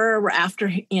after her, were after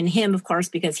him, of course,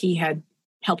 because he had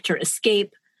helped her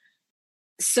escape.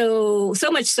 So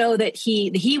much so that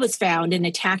he was found and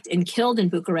attacked and killed in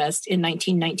Bucharest in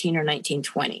 1919 or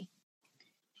 1920.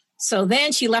 So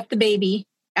then she left the baby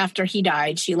after he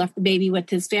died. She left the baby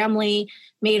with his family,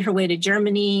 made her way to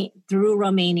Germany, through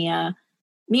Romania.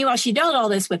 Meanwhile, she did all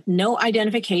this with no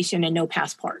identification and no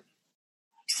passport.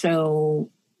 So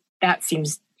that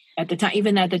seems,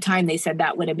 even at the time, they said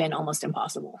that would have been almost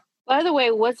impossible. By the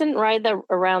way, wasn't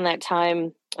around that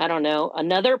time, I don't know,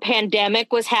 another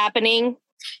pandemic was happening?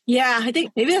 Yeah, I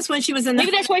think maybe that's when she was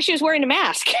Maybe that's why she was wearing a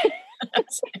mask.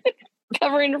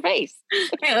 Covering her face.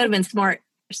 It would have been smart.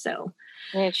 So,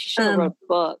 man, she should have wrote a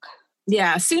book.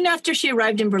 Yeah, soon after she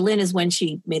arrived in Berlin is when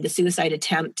she made the suicide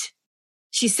attempt.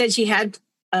 She said she had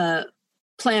a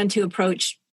plan to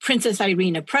approach Princess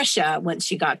Irene of Prussia once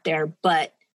she got there,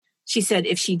 but she said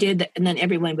if she did, and then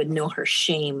everyone would know her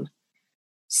shame.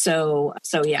 So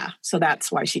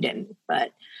that's why she didn't.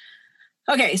 But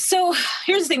okay, so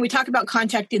here's the thing: we talk about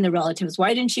contacting the relatives.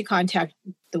 Why didn't she contact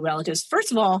the relatives?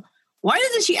 First of all, why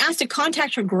doesn't she ask to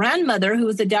contact her grandmother, who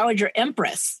was the Dowager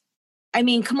Empress? I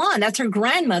mean, come on, that's her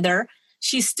grandmother.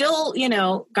 She still,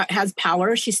 has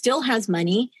power. She still has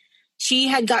money. She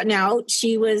had gotten out.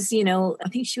 She was, I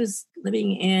think she was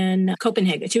living in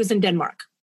Copenhagen. She was in Denmark.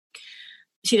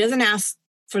 She doesn't ask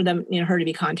for them, her to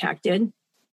be contacted.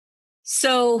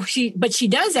 So she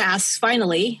does ask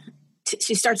finally.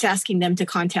 She starts asking them to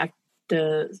contact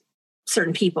the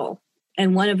certain people.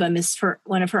 And one of them is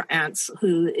one of her aunts,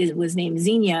 who was named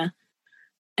Xenia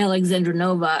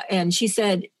Alexandrinova. And she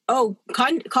said,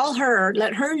 call her,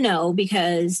 let her know,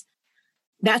 because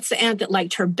that's the aunt that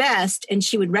liked her best, and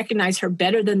she would recognize her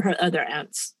better than her other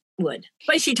aunts would.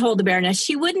 But she told the Baroness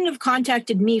she wouldn't have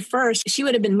contacted me first. She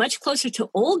would have been much closer to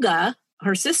Olga,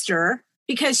 her sister,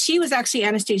 because she was actually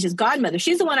Anastasia's godmother.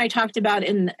 She's the one I talked about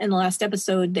in the last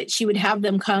episode, that she would have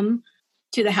them come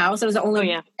to the house. It was the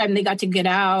only time they got to get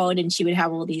out, and she would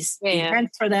have all these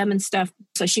events for them and stuff.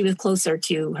 So she was closer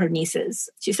to her nieces.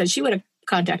 She said she would have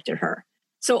contacted her.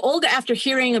 So Olga, after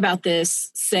hearing about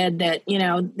this, said that,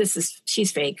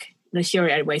 she's fake. She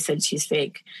already said she's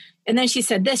fake. And then she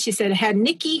said this, she said, had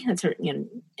Nikki, that's her,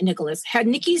 Nicholas, had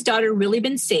Nikki's daughter really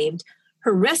been saved,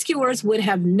 her rescuers would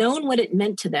have known what it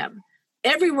meant to them.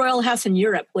 Every royal house in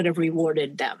Europe would have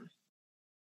rewarded them.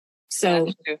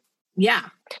 So, yeah.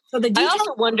 So I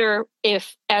also wonder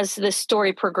if, as this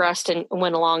story progressed and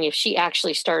went along, if she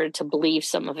actually started to believe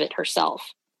some of it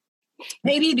herself.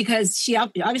 Maybe because she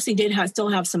obviously did still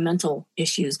have some mental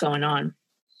issues going on.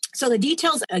 So the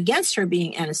details against her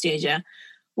being Anastasia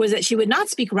was that she would not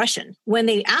speak Russian. When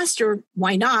they asked her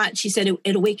why not, she said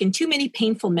it awakened too many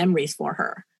painful memories for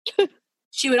her.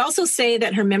 She would also say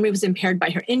that her memory was impaired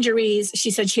by her injuries. She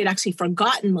said she had actually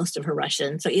forgotten most of her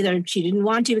Russian. So either she didn't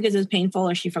want to because it was painful,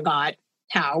 or she forgot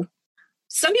how.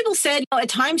 Some people said at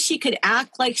times she could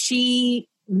act like she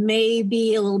may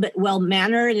be a little bit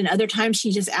well-mannered, and other times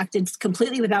she just acted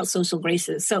completely without social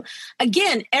graces. So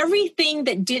again, everything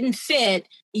that didn't fit,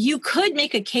 you could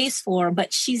make a case for,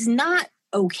 but she's not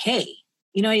okay.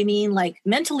 You know what I mean? Like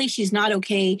mentally, she's not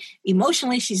okay.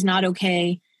 Emotionally, she's not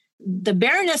okay. The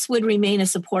Baroness would remain a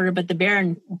supporter, but the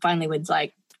Baron finally was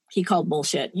like, he called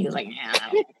bullshit. He was like,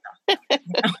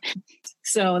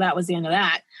 So that was the end of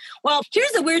that. Well,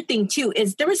 here's the weird thing too,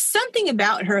 is there was something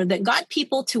about her that got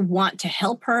people to want to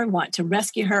help her, want to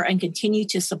rescue her, and continue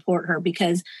to support her,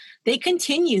 because they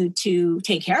continued to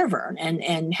take care of her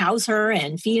and house her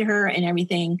and feed her and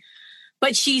everything.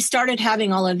 But she started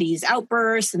having all of these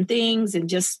outbursts and things and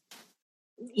just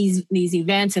these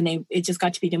events, and it just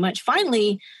got to be too much.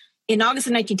 Finally, in August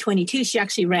of 1922, she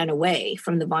actually ran away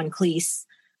from the Von Cleese.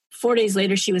 4 days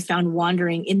later, she was found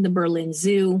wandering in the Berlin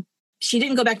Zoo. She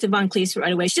didn't go back to Von Cleese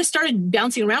right away. She just started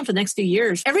bouncing around for the next few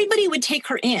years. Everybody would take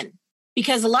her in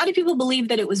because a lot of people believed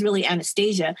that it was really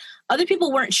Anastasia. Other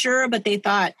people weren't sure, but they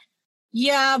thought,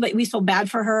 yeah, but we feel bad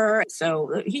for her.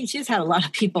 So she's had a lot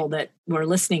of people that were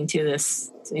listening to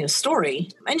this story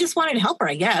and just wanted to help her,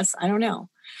 I guess. I don't know.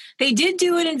 They did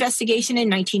do an investigation in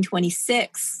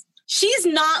 1926. She's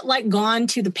not like gone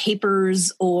to the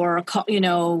papers or,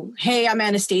 hey, I'm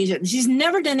Anastasia. She's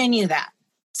never done any of that.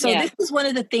 So This is one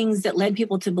of the things that led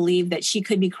people to believe that she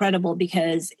could be credible,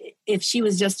 because if she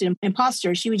was just an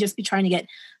imposter, she would just be trying to get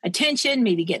attention,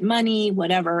 maybe get money,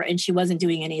 whatever, and she wasn't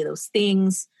doing any of those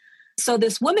things. So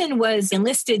this woman was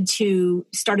enlisted to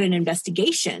start an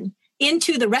investigation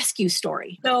into the rescue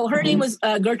story. So her name was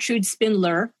Gertrude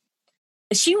Spindler.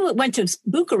 She went to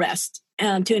Bucharest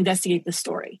to investigate the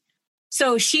story.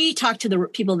 So she talked to the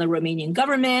people in the Romanian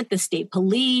government, the state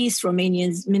police,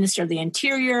 Romania's Minister of the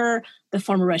Interior, the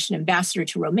former Russian ambassador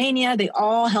to Romania. They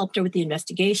all helped her with the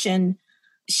investigation.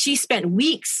 She spent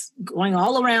weeks going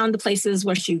all around the places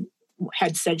where she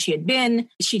had said she had been.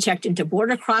 She checked into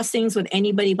border crossings with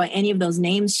anybody by any of those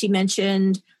names she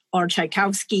mentioned, or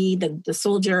Tchaikovsky, the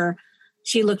soldier.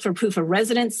 She looked for proof of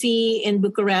residency in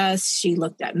Bucharest. She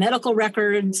looked at medical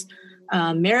records,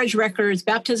 marriage records,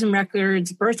 baptism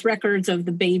records, birth records of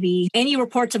the baby, any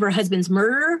reports of her husband's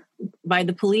murder by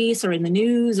the police or in the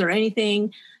news or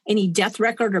anything, any death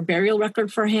record or burial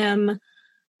record for him.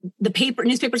 The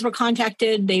newspapers were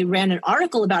contacted. They ran an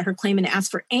article about her claim and asked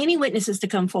for any witnesses to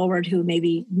come forward who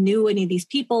maybe knew any of these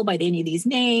people by any of these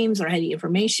names or had any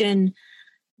information.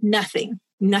 Nothing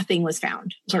was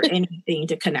found or anything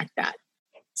to connect that.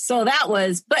 So that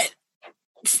was, but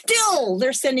still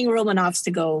they're sending Romanovs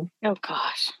to go. Oh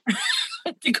gosh.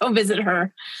 To go visit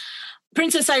her.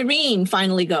 Princess Irene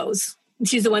finally goes.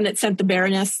 She's the one that sent the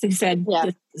Baroness who said,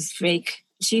 This is fake.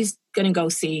 She's going to go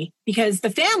see, because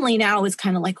the family now is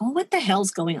kind of like, well, what the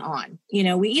hell's going on?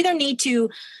 We either need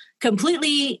to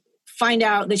completely find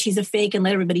out that she's a fake and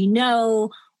let everybody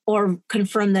know, or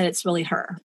confirm that it's really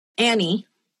her. Annie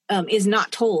is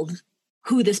not told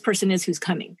who this person is who's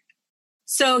coming.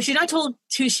 So she's not told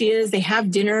who she is. They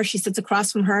have dinner. She sits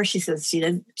across from her. She says she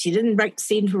didn't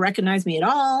seem to recognize me at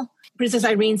all. Princess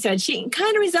Irene said she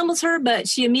kind of resembles her, but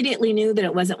she immediately knew that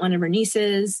it wasn't one of her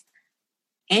nieces.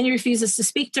 Annie refuses to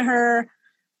speak to her,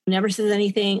 never says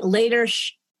anything. Later,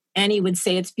 Annie would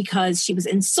say it's because she was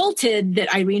insulted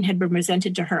that Irene had been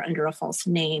presented to her under a false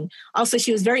name. Also,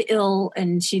 she was very ill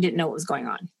and she didn't know what was going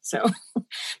on. So,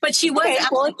 but she was...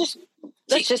 Okay,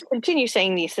 let's just continue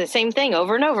saying the same thing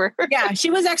over and over. Yeah, she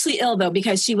was actually ill, though,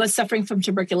 because she was suffering from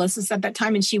tuberculosis at that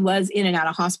time, and she was in and out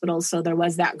of hospitals, so there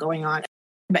was that going on.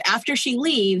 But after she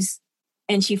leaves,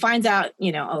 and she finds out,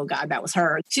 oh, God, that was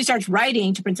her, she starts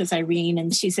writing to Princess Irene,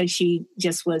 and she said she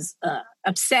just was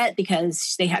upset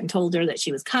because they hadn't told her that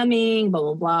she was coming, blah,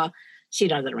 blah, blah. She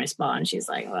doesn't respond. She's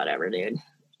like, whatever, dude,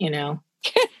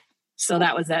 So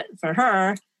that was that for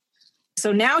her.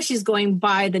 So now she's going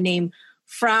by the name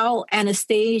Frau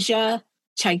Anastasia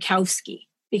Tchaikovsky,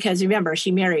 because remember,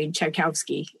 she married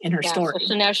Tchaikovsky in her story.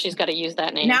 So now she's got to use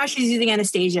that name. Now she's using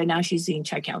Anastasia. Now she's using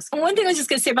Tchaikovsky. One thing I was just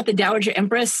going to say about the Dowager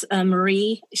Empress,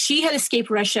 Marie, she had escaped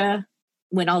Russia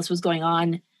when all this was going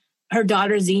on. Her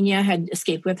daughter, Xenia, had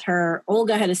escaped with her.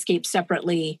 Olga had escaped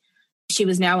separately. She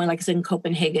was now in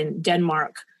Copenhagen,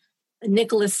 Denmark.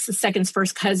 Nicholas II's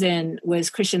first cousin was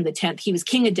Christian X. He was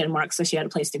king of Denmark, so she had a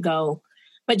place to go.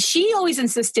 But she always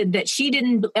insisted that she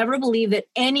didn't ever believe that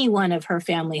any one of her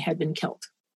family had been killed.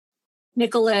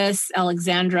 Nicholas,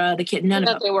 Alexandra, the kid, none of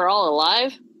them. They were all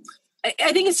alive?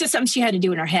 I think it's just something she had to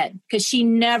do in her head, because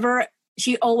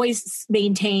she always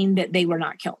maintained that they were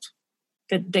not killed,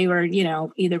 that they were,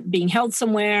 either being held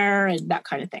somewhere and that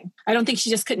kind of thing. I don't think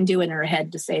she just couldn't do it in her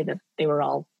head to say that they were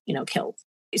all, killed.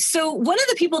 So one of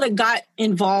the people that got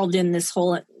involved in this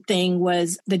whole thing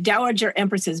was the Dowager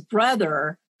Empress's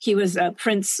brother. He was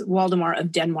Prince Waldemar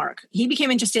of Denmark. He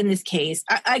became interested in this case.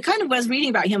 I kind of was reading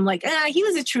about him like, he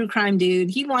was a true crime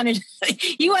dude. He wanted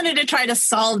to try to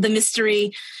solve the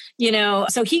mystery,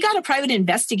 So he got a private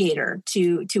investigator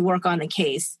to work on the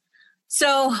case.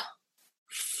 So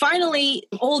finally,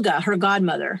 Olga, her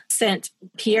godmother, sent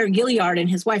Pierre Gilliard and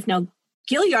his wife. Now,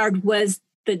 Gilliard was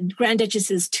the Grand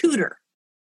Duchess's tutor.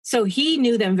 So he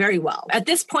knew them very well. At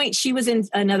this point, she was in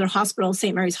another hospital,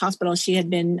 St. Mary's Hospital. She had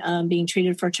been being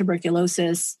treated for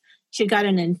tuberculosis. She got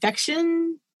an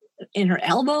infection in her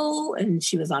elbow and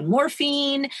she was on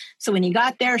morphine. So when he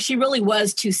got there, she really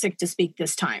was too sick to speak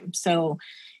this time. So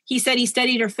he said he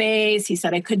studied her face. He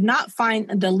said, I could not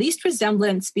find the least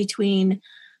resemblance between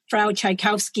Frau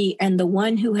Tchaikovsky and the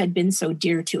one who had been so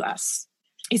dear to us.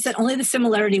 He said only the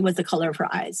similarity was the color of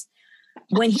her eyes.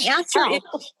 When he asked her...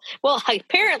 Well,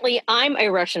 apparently I'm a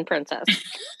Russian princess.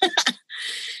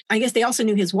 I guess they also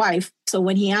knew his wife. So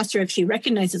when he asked her if she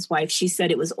recognized his wife, she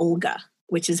said it was Olga,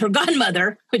 which is her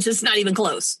godmother, which is not even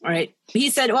close, right? He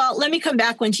said, well, let me come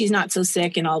back when she's not so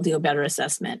sick and I'll do a better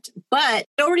assessment. But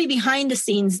already behind the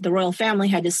scenes, the royal family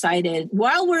had decided,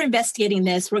 while we're investigating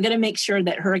this, we're going to make sure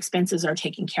that her expenses are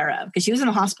taken care of. Because she was in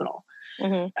a hospital,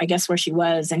 I guess, where she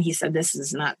was. And he said, this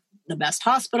is not the best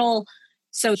hospital.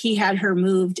 So he had her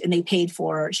moved and they paid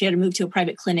for, she had to move to a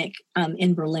private clinic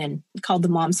in Berlin called the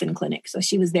Mommsen Clinic. So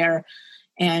she was there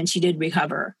and she did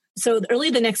recover. So early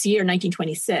the next year,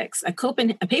 1926, a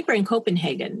paper in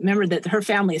Copenhagen, remember that her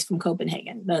family is from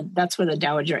Copenhagen. That's where the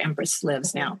Dowager Empress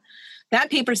lives now. That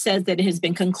paper says that it has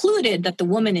been concluded that the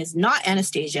woman is not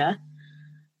Anastasia,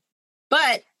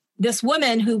 but this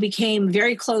woman who became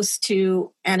very close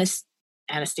to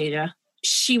Anastasia,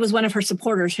 she was one of her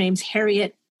supporters. Her name's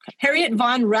Harriet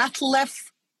von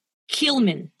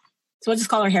Rathlef-Kielman. So we'll just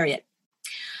call her Harriet.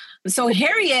 So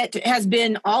Harriet has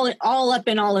been all up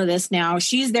in all of this now.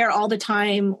 She's there all the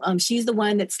time. She's the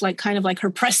one that's like kind of like her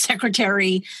press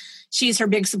secretary. She's her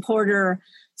big supporter.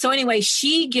 So anyway,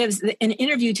 she gives an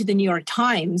interview to the New York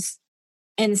Times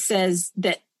and says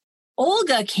that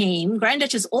Olga came, Grand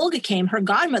Duchess Olga came, her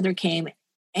godmother came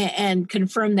and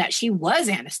confirmed that she was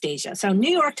Anastasia. So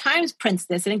New York Times prints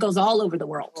this and it goes all over the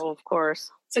world. Oh, of course.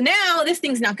 So now this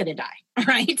thing's not going to die,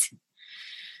 right?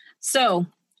 So,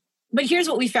 but here's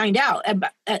what we found out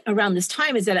around this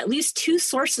time is that at least two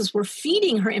sources were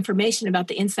feeding her information about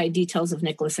the inside details of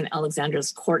Nicholas and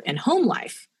Alexandra's court and home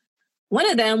life. One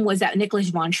of them was that Nicholas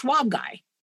von Schwab guy.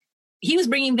 He was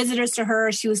bringing visitors to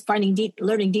her. She was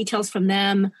learning details from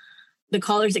them, the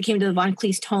callers that came to the Von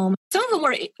Kleist home. Some of them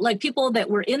were like people that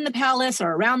were in the palace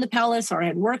or around the palace or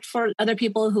had worked for other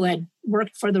people who had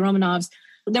worked for the Romanovs.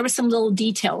 There were some little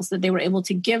details that they were able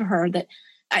to give her that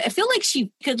I feel like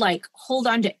she could like hold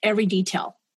on to every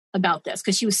detail about this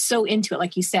because she was so into it.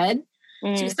 Like you said,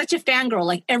 she was such a fangirl,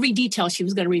 like every detail she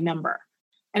was going to remember.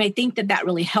 And I think that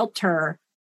really helped her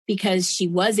because she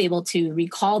was able to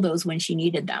recall those when she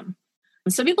needed them.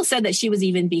 And some people said that she was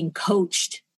even being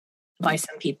coached by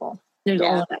some people. There's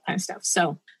all of that kind of stuff.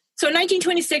 So in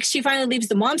 1926, she finally leaves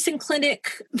the Mommsen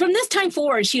Clinic. From this time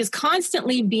forward, she is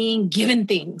constantly being given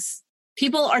things.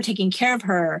 People are taking care of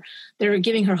her. They're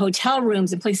giving her hotel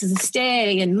rooms and places to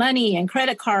stay and money and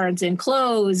credit cards and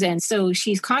clothes. And so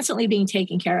she's constantly being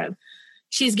taken care of.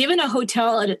 She's given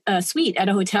a suite at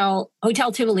a Hotel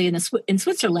Tivoli in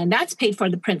Switzerland. That's paid for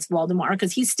the Prince Waldemar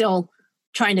because he's still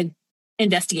trying to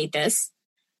investigate this.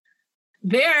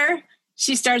 There,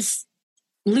 she starts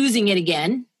losing it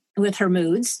again with her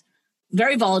moods.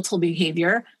 Very volatile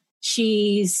behavior.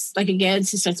 She's like, again,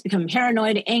 she starts becoming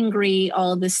paranoid, angry,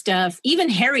 all of this stuff. Even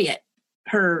Harriet,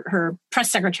 her press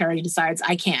secretary, decides,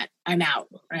 I can't, I'm out,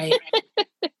 right?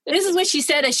 This is what she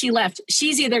said as she left.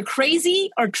 She's either crazy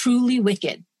or truly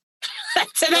wicked.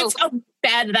 So that's how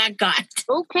bad that got.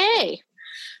 Okay.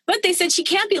 But they said she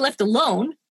can't be left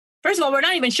alone. First of all, we're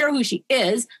not even sure who she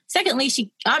is. Secondly,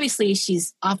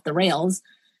 she's off the rails.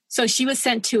 So she was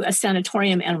sent to a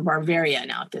sanatorium in Bavaria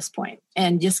now at this point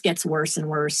and just gets worse and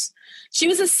worse. She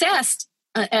was assessed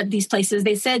at these places.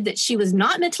 They said that she was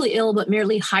not mentally ill, but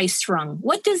merely high strung.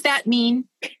 What does that mean?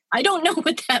 I don't know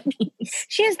what that means.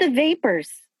 She has the vapors.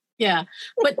 Yeah.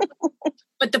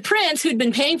 But the prince who'd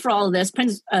been paying for all of this,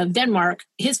 Prince of Denmark,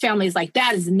 his family is like,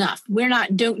 that is enough. You're not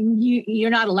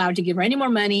allowed to give her any more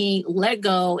money. Let it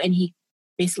go. And he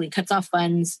basically cuts off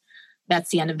funds. That's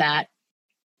the end of that.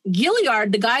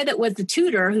 Gilliard, the guy that was the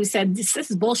tutor who said, this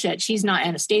is bullshit, she's not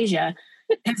Anastasia,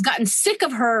 has gotten sick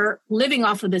of her living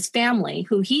off of this family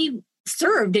who he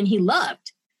served and he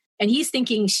loved. And he's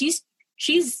thinking she's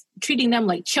treating them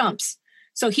like chumps.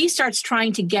 So he starts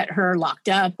trying to get her locked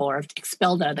up or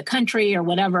expelled out of the country or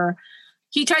whatever.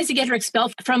 He tries to get her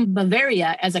expelled from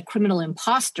Bavaria as a criminal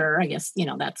imposter. I guess,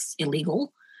 that's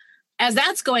illegal. As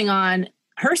that's going on,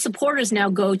 her supporters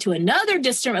now go to another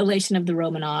distant relation of the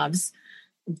Romanovs,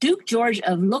 Duke George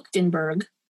of Leuchtenberg.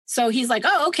 So he's like,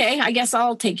 oh, okay, I guess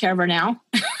I'll take care of her now.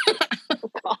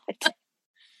 Oh, God.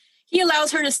 He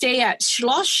allows her to stay at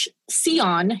Schloss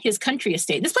Sion, his country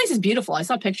estate. This place is beautiful. I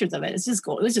saw pictures of it. It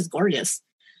was just gorgeous.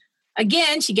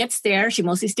 Again, she gets there. She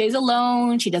mostly stays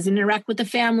alone. She doesn't interact with the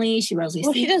family. She does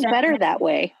better that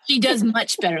way. She does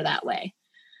much better that way.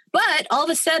 But all of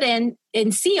a sudden,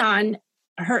 in Sion,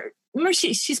 remember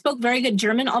she spoke very good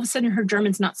German. All of a sudden, her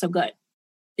German's not so good.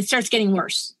 It starts getting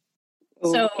worse.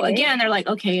 Okay. So again, they're like,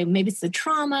 okay, maybe it's the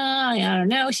trauma. I don't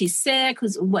know. She's sick.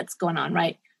 What's going on,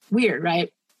 right? Weird,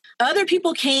 right? Other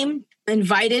people came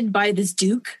invited by this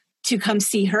duke to come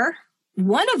see her.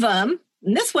 One of them,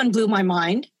 and this one blew my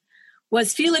mind,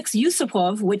 was Felix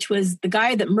Yusupov, which was the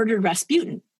guy that murdered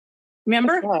Rasputin.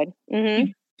 Remember?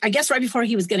 Mm-hmm. I guess right before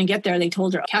he was going to get there, they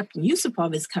told her, Captain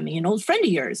Yusupov is coming, an old friend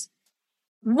of yours.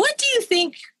 What do you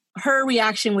think her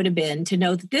reaction would have been to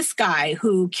know that this guy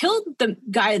who killed the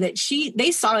guy that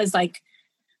they saw as like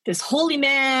this holy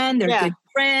man, their good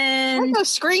friend. I'd go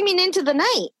screaming into the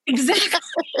night. Exactly.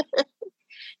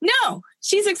 No,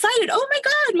 she's excited. Oh my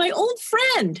God, my old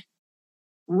friend.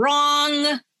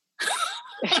 Wrong.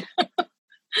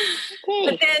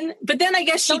 Okay. But then I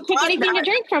guess she don't take anything to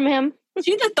drink from him.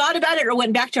 She either thought about it or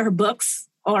went back to her books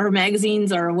or her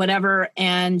magazines or whatever,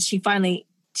 and she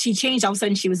changed. All of a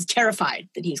sudden, she was terrified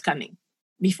that he's coming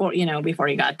before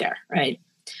he got there, right?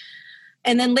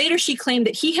 And then later, she claimed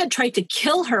that he had tried to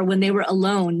kill her when they were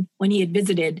alone when he had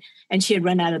visited, and she had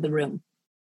run out of the room.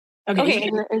 Okay,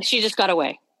 and she just got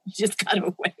away. She just got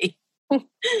away.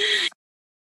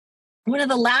 One of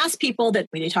the last people that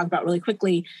we need to talk about really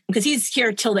quickly, because he's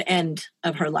here till the end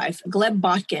of her life, Gleb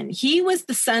Botkin. He was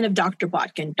the son of Dr.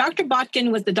 Botkin. Dr.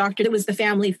 Botkin was the doctor that was the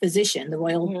family physician, the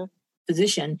royal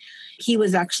physician. He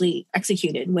was actually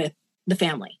executed with the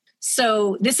family.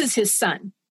 So this is his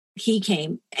son. He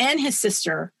came, and his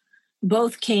sister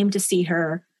both came to see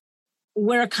her.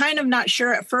 We're kind of not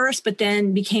sure at first, but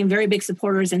then became very big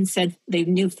supporters and said they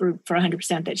knew for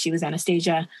 100% that she was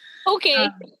Anastasia. Okay.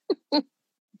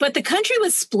 But the country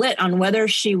was split on whether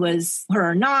she was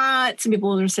her or not. Some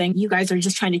people were saying, you guys are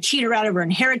just trying to cheat her out of her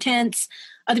inheritance.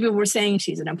 Other people were saying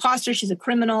she's an imposter, she's a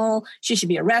criminal, she should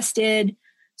be arrested.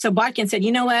 So Botkin said,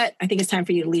 you know what? I think it's time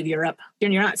for you to leave Europe.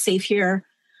 You're not safe here.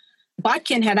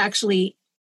 Botkin had actually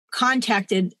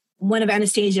contacted one of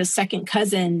Anastasia's second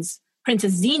cousins,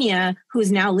 Princess Xenia,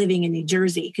 who's now living in New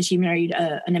Jersey because she married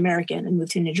an American and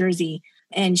moved to New Jersey.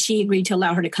 And she agreed to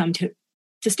allow her to come to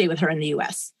stay with her in the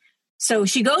U.S. So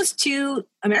she goes to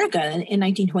America in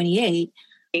 1928.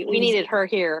 We needed her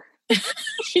here.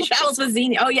 She travels with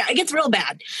Xenia. Oh, yeah, it gets real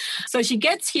bad. So she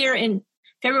gets here in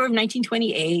February of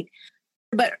 1928.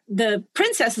 But the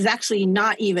princess is actually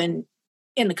not even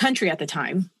in the country at the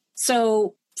time.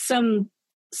 So some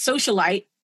socialite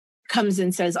comes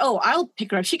and says, oh, I'll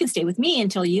pick her up. She can stay with me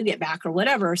until you get back or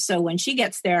whatever. So when she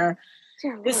gets there,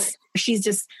 she's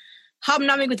just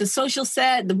hobnobbing with the social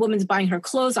set. The woman's buying her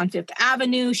clothes on Fifth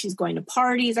Avenue. She's going to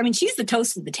parties. I mean, she's the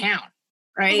toast of the town,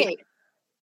 right? Okay.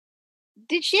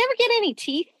 Did she ever get any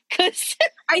teeth? Because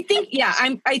I think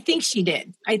she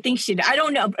did. I think she did. I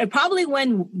don't know. Probably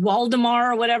when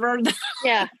Waldemar or whatever.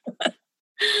 Yeah.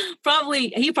 He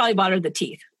probably bought her the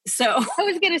teeth. So I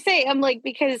was going to say, I'm like,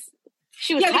 because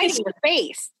she was hiding her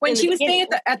face. When she was staying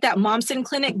at that Momsen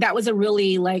clinic, that was a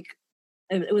really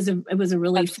it was a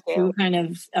really kind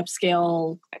of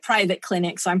upscale private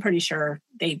clinic. So I'm pretty sure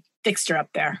they fixed her up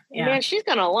there. Yeah. Man, she's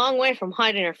gone a long way from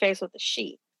hiding her face with a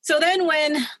sheet. So then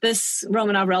when this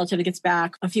Romanov relative gets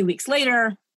back a few weeks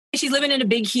later, she's living in a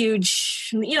big,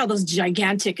 huge, those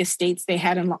gigantic estates they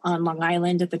had on Long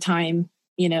Island at the time,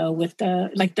 with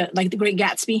the Great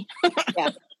Gatsby. Yeah.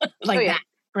 That,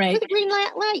 right? With the green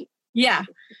light. Yeah.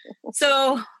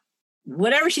 So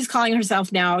whatever she's calling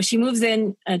herself now, she moves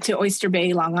in to Oyster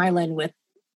Bay, Long Island with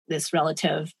this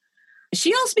relative.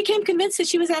 She also became convinced that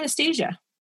she was Anastasia.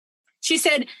 She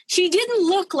said, she didn't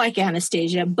look like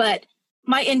Anastasia, but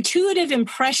my intuitive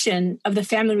impression of the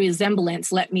family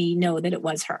resemblance let me know that it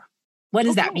was her. What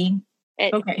does that mean?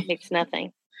 It makes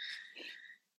nothing.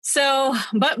 So,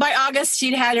 but by August, she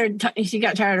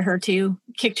got tired of her too,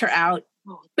 kicked her out.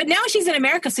 But now she's in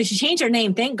America, so she changed her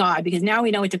name, thank God, because now we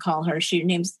know what to call her. She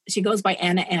goes by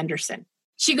Anna Anderson.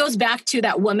 She goes back to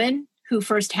that woman who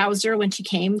first housed her when she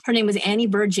came. Her name was Annie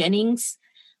Burr Jennings.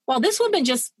 Well, this woman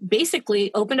just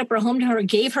basically opened up her home to her,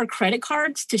 gave her credit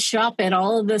cards to shop at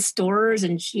all of the stores.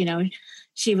 And, she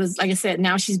was, like I said,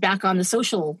 now she's back on the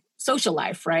social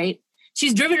life, right?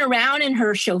 She's driven around in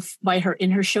her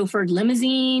chauffeured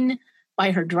limousine,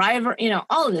 by her driver,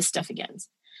 all of this stuff again.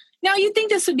 Now, you'd think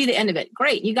this would be the end of it.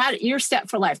 Great. You're set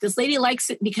for life. This lady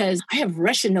likes it because I have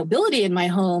Russian nobility in my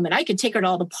home and I could take her to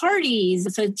all the parties.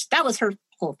 So that was her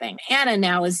whole thing. Anna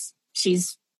now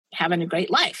she's having a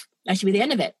great life. That should be the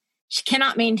end of it. She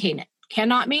cannot maintain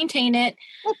it.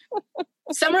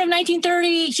 Summer of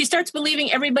 1930, she starts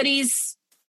believing everybody's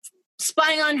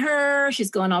spying on her.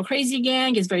 She's going all crazy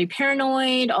again, gets very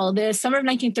paranoid, all this. Summer of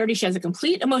 1930, she has a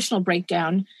complete emotional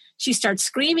breakdown. She starts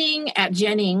screaming at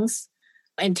Jennings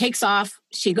and takes off.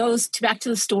 She goes back to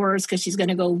the stores because she's going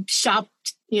to go shop,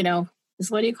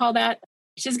 what do you call that?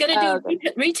 She's going to do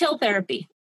retail therapy.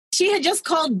 She had just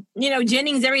called,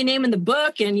 Jennings every name in the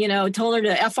book and, told her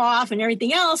to F off and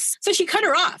everything else. So she cut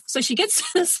her off. So she gets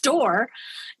to the store,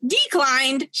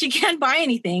 declined. She can't buy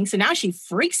anything. So now she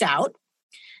freaks out.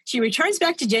 She returns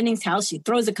back to Jennings' house. She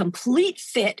throws a complete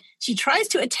fit. She tries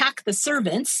to attack the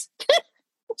servants.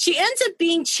 She ends up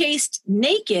being chased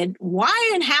naked.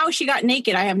 Why and how she got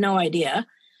naked, I have no idea.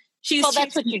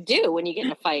 That's what you do when you get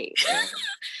in a fight.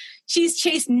 She's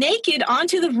chased naked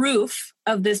onto the roof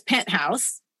of this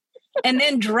penthouse and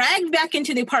then dragged back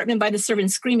into the apartment by the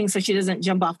servants screaming so she doesn't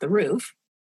jump off the roof.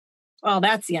 Well,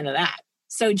 that's the end of that.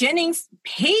 So Jennings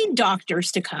paid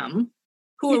doctors to come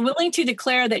who were willing to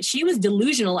declare that she was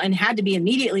delusional and had to be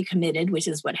immediately committed, which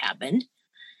is what happened.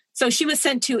 So she was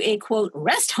sent to a, quote,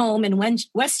 rest home in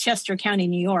Westchester County,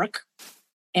 New York,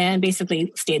 and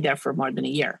basically stayed there for more than a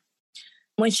year.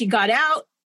 When she got out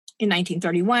in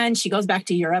 1931, she goes back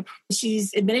to Europe.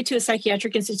 She's admitted to a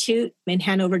psychiatric institute in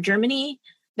Hanover, Germany.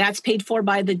 That's paid for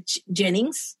by the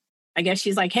Jennings. I guess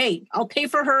she's like, hey, I'll pay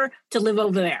for her to live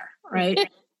over there, right?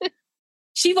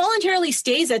 She voluntarily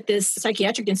stays at this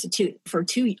psychiatric institute for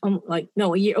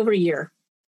over a year.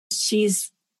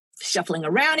 She's shuffling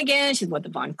around again. She's with the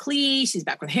Von Clee. She's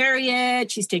back with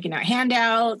Harriet. She's taking out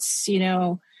handouts,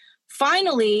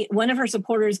 Finally, one of her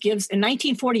supporters gives in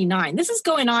 1949. This is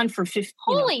going on for 50.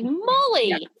 Holy moly.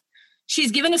 Yeah.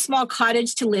 She's given a small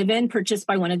cottage to live in, purchased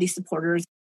by one of these supporters.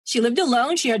 She lived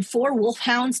alone. She had 4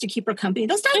 wolfhounds to keep her company.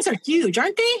 Those dogs are huge,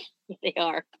 aren't they? They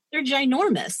are. They're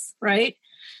ginormous, right?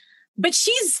 But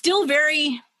she's still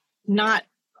very not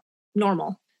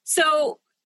normal. So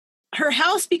her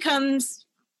house becomes,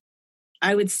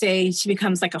 I would say, she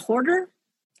becomes like a hoarder.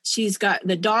 She's got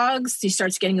the dogs. She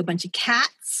starts getting a bunch of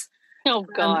cats. Oh,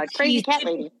 God. Crazy cat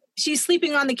lady. She's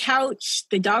sleeping on the couch.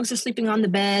 The dogs are sleeping on the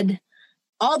bed.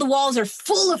 All the walls are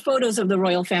full of photos of the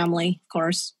royal family, of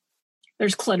course.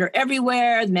 There's clutter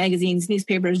everywhere, the magazines,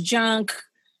 newspapers, junk.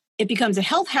 It becomes a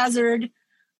health hazard.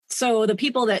 So the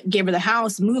people that gave her the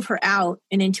house move her out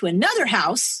and into another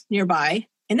house nearby.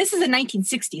 And this is in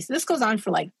 1960. So this goes on for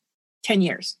like 10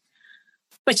 years.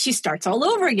 But she starts all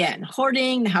over again.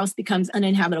 Hoarding, the house becomes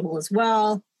uninhabitable as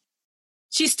well.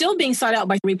 She's still being sought out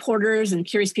by reporters and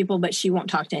curious people, but she won't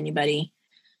talk to anybody.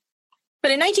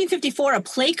 But in 1954, a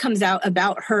play comes out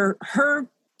about her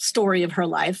story of her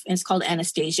life, and it's called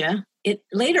Anastasia. It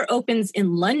later opens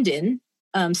in London,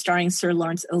 starring Sir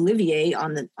Laurence Olivier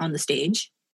on the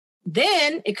stage.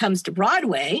 Then it comes to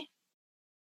Broadway.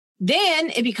 Then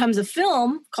it becomes a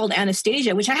film called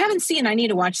Anastasia, which I haven't seen. I need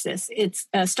to watch this. It's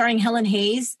starring Helen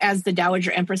Hayes as the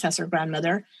Dowager Empress, as her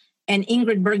grandmother, and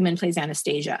Ingrid Bergman plays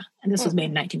Anastasia. And this was made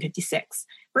in 1956.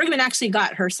 Bergman actually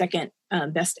got her second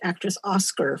Best Actress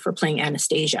Oscar for playing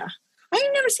Anastasia.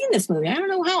 I've never seen this movie. I don't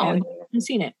know how. I haven't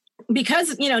seen it.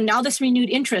 Because, now this renewed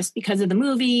interest because of the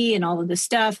movie and all of this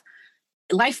stuff,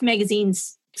 Life magazine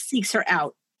seeks her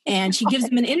out and she gives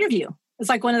them an interview. It's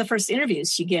like one of the first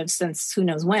interviews she gives since who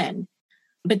knows when.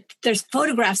 But there's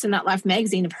photographs in that Life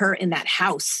magazine of her in that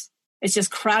house. It's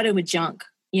just crowded with junk.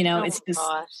 It's just,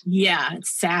 it's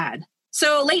sad.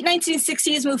 So late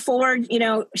 1960s move forward,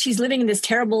 she's living in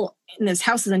this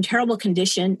house is in terrible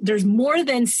condition. There's more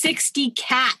than 60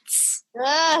 cats.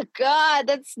 Oh, God,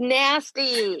 that's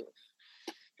nasty.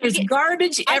 There's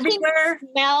garbage everywhere.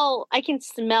 I can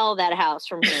smell that house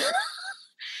from here.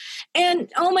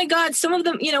 And, oh, my God, some of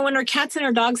them, when her cats and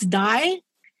her dogs die,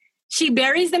 she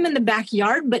buries them in the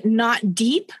backyard, but not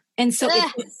deep. And so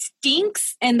it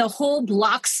stinks and the whole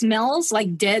block smells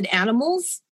like dead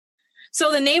animals.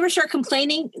 So the neighbors are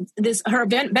complaining. Her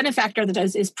benefactor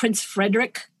is Prince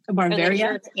Frederick of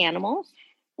Bavaria. It's animals.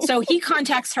 So he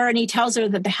contacts her and he tells her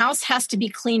that the house has to be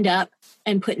cleaned up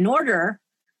and put in order.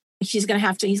 He's going to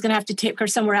have to take her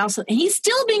somewhere else. And he's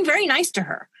still being very nice to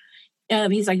her.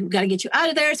 He's like, we've got to get you out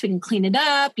of there so we can clean it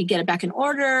up. You get it back in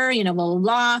order, blah, blah,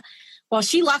 blah. Well,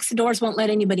 she locks the doors, won't let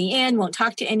anybody in, won't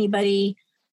talk to anybody.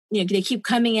 They keep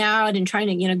coming out and trying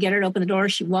to, get her to open the door.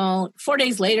 She won't. 4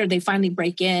 days later, they finally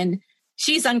break in.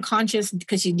 She's unconscious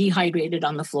because she's dehydrated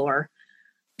on the floor.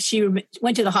 She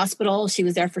went to the hospital. She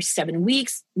was there for 7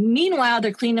 weeks. Meanwhile,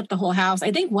 they're cleaning up the whole house.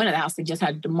 I think one of the houses they just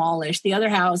had demolished. The other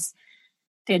house,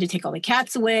 they had to take all the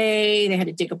cats away. They had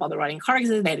to dig up all the rotting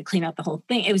carcasses. They had to clean out the whole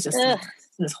thing. It was just, it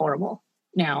was horrible.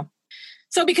 Now,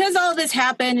 So because all this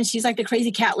happened and she's like the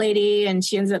crazy cat lady and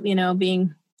she ends up,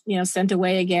 being, sent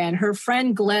away again, her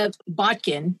friend Gleb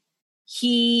Botkin,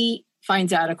 he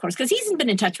finds out, of course, because he's been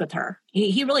in touch with her.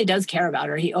 He really does care about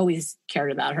her. He always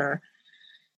cared about her.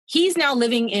 He's now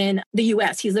living in the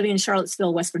U.S. He's living in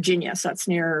Charlottesville, West Virginia. So that's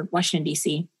near Washington,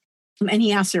 D.C. And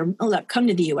he asked her, look, come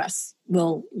to the U.S.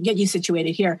 We'll get you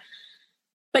situated here.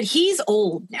 But he's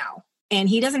old now and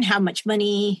he doesn't have much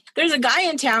money. There's a guy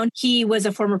in town. He was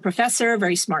a former professor,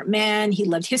 very smart man. He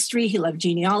loved history. He loved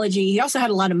genealogy. He also had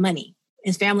a lot of money.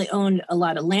 His family owned a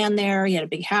lot of land there. He had a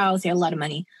big house. He had a lot of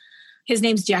money. His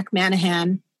name's Jack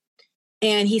Manahan.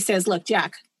 And he says, look,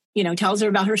 Jack, tells her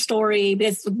about her story.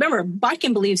 Because remember,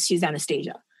 Botkin believes she's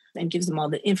Anastasia and gives them all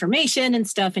the information and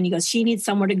stuff. And he goes, she needs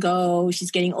somewhere to go.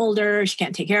 She's getting older. She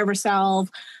can't take care of herself.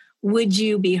 Would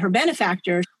you be her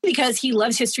benefactor? Because he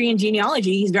loves history and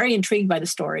genealogy. He's very intrigued by the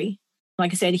story.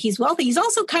 Like I said, he's wealthy. He's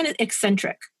also kind of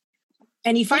eccentric.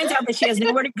 And he finds out that she has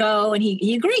nowhere to go and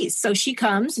he agrees. So she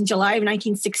comes in July of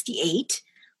 1968.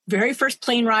 Very first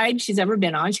plane ride she's ever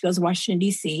been on. She goes to Washington,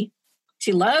 D.C.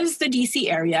 She loves the D.C.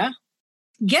 area.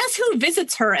 Guess who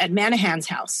visits her at Manahan's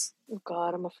house? Oh,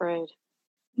 God, I'm afraid.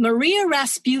 Maria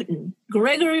Rasputin,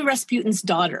 Gregory Rasputin's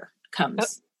daughter,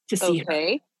 comes to see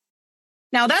her.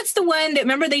 Now, that's the one that,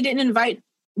 remember, they didn't invite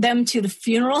them to the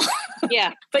funeral?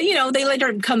 Yeah. But, they let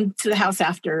her come to the house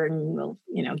after and will,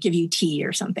 give you tea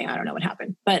or something. I don't know what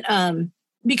happened. But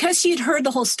because she had heard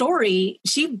the whole story,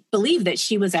 she believed that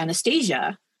she was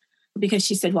Anastasia because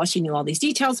she said, well, she knew all these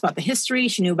details about the history.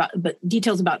 She knew about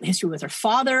details about the history with her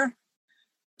father.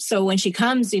 So when she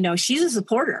comes, she's a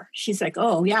supporter. She's like,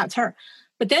 oh, yeah, it's her.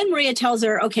 But then Maria tells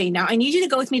her, okay, now I need you to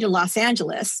go with me to Los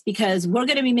Angeles because we're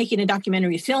going to be making a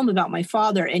documentary film about my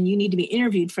father and you need to be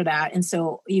interviewed for that. And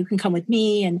so you can come with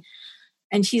me.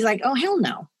 And she's like, oh, hell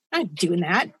no, I'm not doing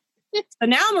that. So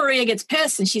now Maria gets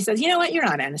pissed and she says, you know what? You're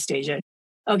not Anastasia.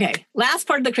 Okay, last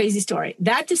part of the crazy story.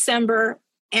 That December,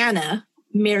 Anna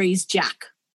marries Jack.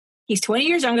 He's 20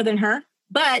 years younger than her,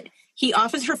 but he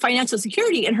offers her financial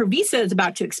security and her visa is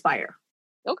about to expire.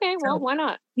 Okay, well, why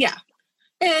not? Yeah.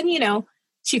 And,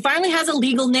 she finally has a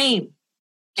legal name,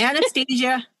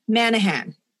 Anastasia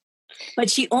Manahan, but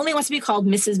she only wants to be called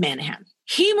Mrs. Manahan.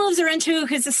 He moves her into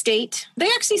his estate. They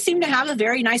actually seem to have a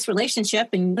very nice relationship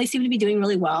and they seem to be doing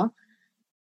really well.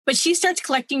 But she starts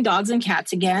collecting dogs and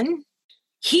cats again.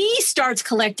 He starts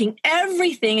collecting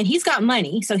everything and he's got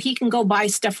money, so he can go buy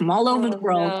stuff from all over the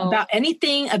world about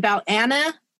anything about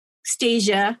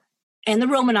Anastasia and the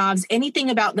Romanovs, anything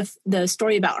about the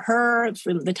story about her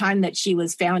from the time that she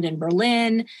was found in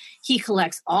Berlin. He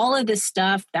collects all of this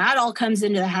stuff. That all comes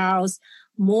into the house.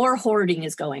 More hoarding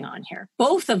is going on here.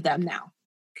 Both of them now.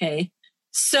 Okay.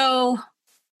 So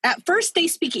at first they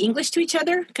speak English to each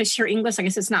other because her English, I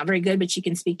guess it's not very good, but she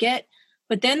can speak it.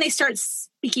 But then they start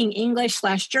speaking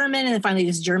English/German and then finally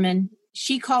just German.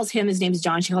 She calls him, his name is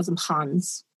John. She calls him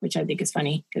Hans, which I think is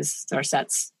funny because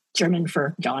Darsette's German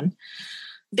for John.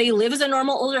 They live as a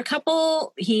normal older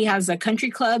couple. He has a country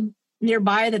club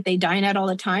nearby that they dine at all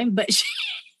the time, but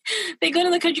they go to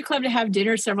the country club to have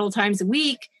dinner several times a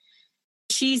week.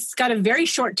 She's got a very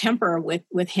short temper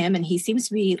with him, and he seems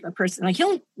to be a person, like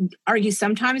he'll argue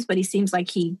sometimes, but he seems like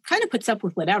he kind of puts up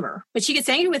with whatever. But she gets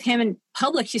angry with him in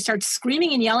public. She starts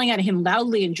screaming and yelling at him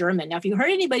loudly in German. Now, if you heard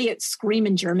anybody scream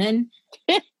in German,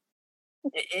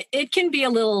 it can be a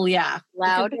little,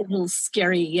 loud, a little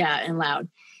scary, and loud.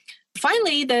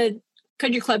 Finally, the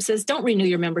country club says, don't renew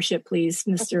your membership, please,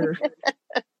 Mr.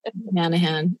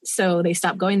 Manahan. So they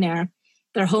stop going there.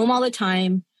 They're home all the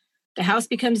time. The house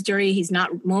becomes dirty. He's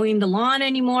not mowing the lawn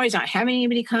anymore. He's not having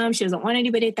anybody come. She doesn't want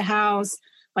anybody at the house.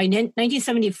 By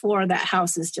 1974, that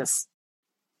house is just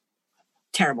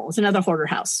terrible. It's another hoarder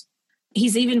house.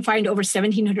 He's even fined over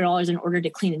 $1,700 in order to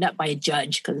clean it up by a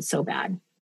judge because it's so bad.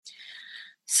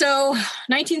 So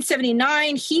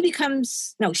 1979, she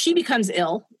becomes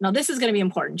ill. Now, this is going to be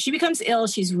important. She becomes ill.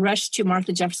 She's rushed to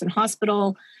Martha Jefferson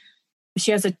Hospital.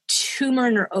 She has a tumor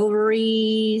in her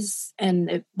ovaries,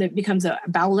 and it becomes a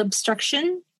bowel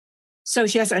obstruction. So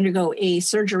she has to undergo a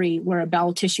surgery where a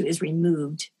bowel tissue is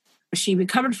removed. She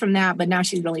recovered from that, but now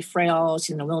she's really frail.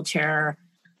 She's in a wheelchair.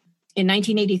 In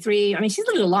 1983, she's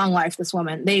lived a long life, this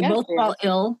woman. They both fall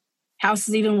ill. House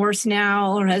is even worse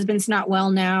now. Her husband's not well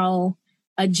now.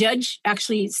 A judge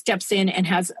actually steps in and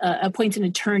has appoints an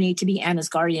attorney to be Anna's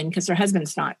guardian because her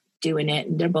husband's not doing it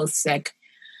and they're both sick.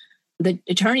 The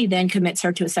attorney then commits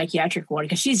her to a psychiatric ward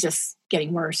because she's just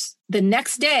getting worse. The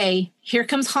next day, here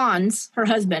comes Hans, her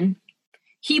husband.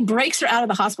 He breaks her out of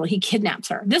the hospital. He kidnaps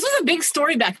her. This was a big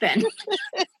story back then.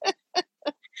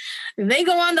 They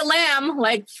go on the lam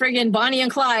like friggin' Bonnie and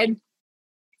Clyde.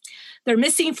 They're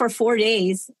missing for 4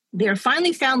 days. They're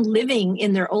finally found living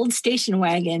in their old station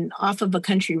wagon off of a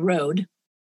country road.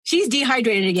 She's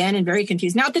dehydrated again and very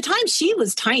confused. Now, at the time, she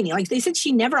was tiny. Like they said,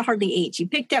 she never hardly ate. She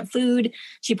picked up food.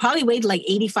 She probably weighed like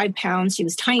 85 pounds. She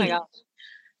was tiny. Oh my gosh.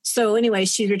 So anyway,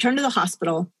 she returned to the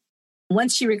hospital.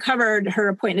 Once she recovered, her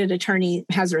appointed attorney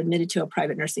has her admitted to a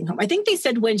private nursing home. I think they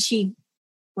said when she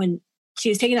was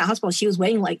taken to the hospital, she was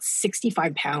weighing like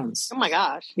 65 pounds. Oh my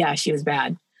gosh. Yeah, she was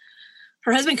bad.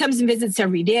 Her husband comes and visits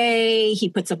every day. He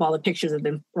puts up all the pictures of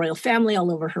the royal family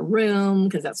all over her room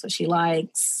because that's what she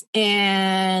likes.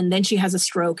 And then she has a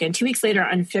stroke. And 2 weeks later,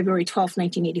 on February 12th,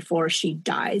 1984, she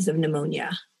dies of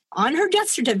pneumonia. On her death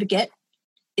certificate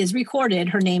is recorded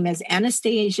her name as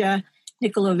Anastasia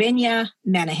Nikolaevna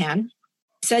Manahan.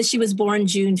 It says she was born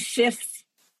June 5th,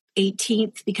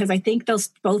 18th, because I think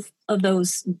both of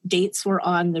those dates were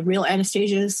on the real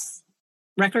Anastasia's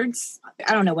records.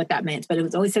 I don't know what that meant, but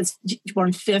it always says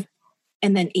born 5th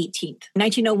and then 18th.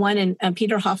 1901 in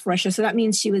Peterhof, Russia. So that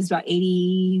means she was about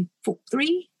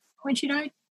 83 when she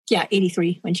died. Yeah,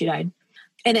 83 when she died.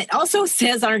 And it also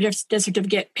says on her death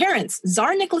certificate, parents,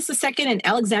 Tsar Nicholas II and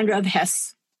Alexandra of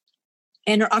Hesse.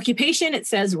 And her occupation, it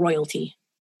says royalty.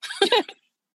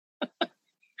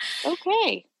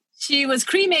 Okay. She was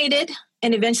cremated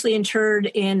and eventually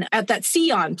interred at that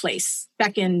Sion place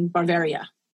back in Bavaria.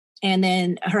 And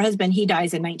then her husband, he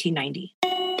dies in 1990.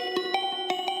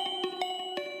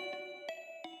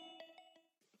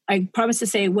 I promise to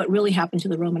say what really happened to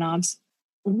the Romanovs.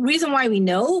 Reason why we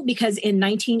know, because in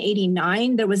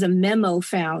 1989, there was a memo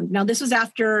found. Now, this was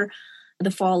after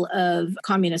the fall of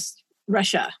communist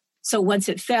Russia. So once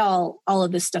it fell, all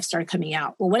of this stuff started coming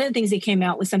out. Well, one of the things that came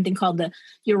out was something called the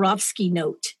Yurovsky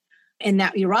Note. And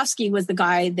that Yurovsky was the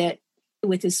guy that,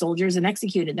 with his soldiers, and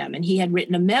executed them. And he had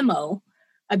written a memo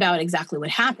about exactly what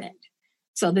happened.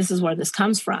 So this is where this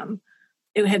comes from.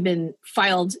 It had been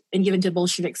filed and given to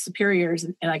Bolshevik superiors,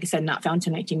 and like I said, not found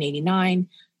until 1989.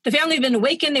 The family had been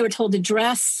awakened. They were told to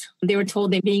dress. They were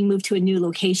told they were being moved to a new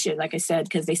location, like I said,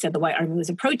 because they said the White Army was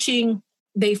approaching.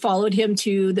 They followed him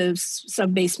to the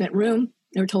sub-basement room.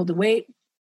 They were told to wait.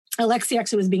 Alexei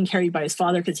actually was being carried by his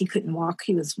father because he couldn't walk.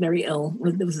 He was very ill.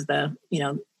 This was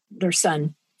their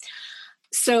son.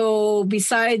 So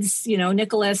besides,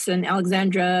 Nicholas and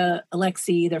Alexandra,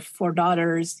 Alexei, their 4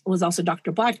 daughters, was also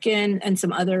Dr. Botkin and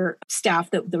some other staff.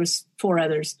 There was 4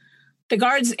 others. The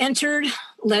guards entered,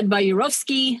 led by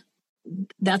Yurovsky.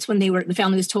 That's when the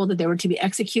family was told that they were to be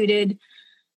executed.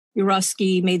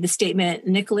 Yurovsky made the statement,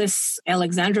 Nicholas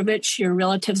Alexandrovich, your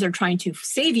relatives are trying to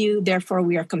save you, therefore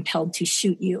we are compelled to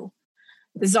shoot you.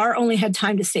 The Tsar only had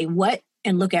time to say what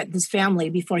and look at his family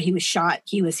before he was shot.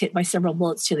 He was hit by several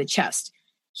bullets to the chest.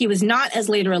 He was not, as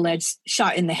later alleged,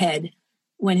 shot in the head.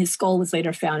 When his skull was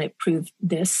later found, it proved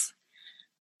this.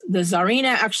 The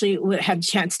Tsarina actually had a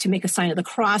chance to make a sign of the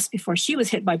cross before she was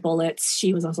hit by bullets.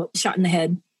 She was also shot in the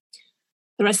head.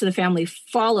 The rest of the family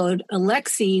followed.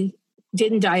 Alexei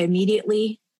didn't die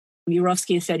immediately.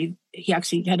 Yurovsky said he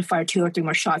actually had to fire 2 or 3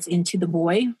 more shots into the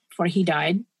boy before he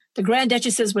died. The Grand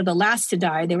Duchesses were the last to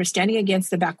die. They were standing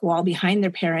against the back wall behind their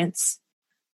parents.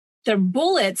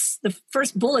 The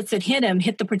first bullets that hit him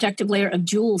hit the protective layer of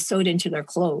jewels sewed into their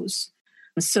clothes.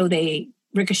 So they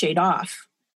ricocheted off.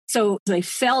 So they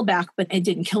fell back, but it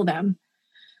didn't kill them.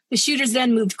 The shooters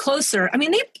then moved closer. I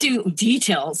mean, they do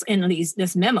details in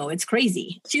this memo. It's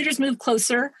crazy. Shooters moved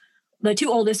closer. The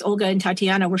 2 oldest, Olga and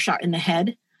Tatiana, were shot in the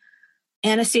head.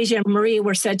 Anastasia and Marie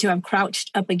were said to have crouched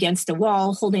up against a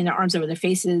wall, holding their arms over their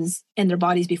faces and their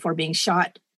bodies before being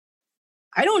shot.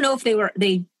 I don't know if they were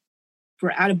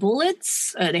out of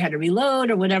bullets, they had to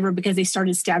reload or whatever, because they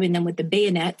started stabbing them with the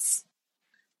bayonets.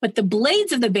 But the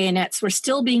blades of the bayonets were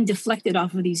still being deflected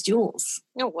off of these jewels.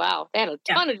 Oh, wow. They had a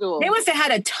ton of jewels. They must have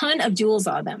had a ton of jewels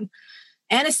on them.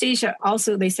 Anastasia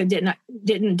also, they said,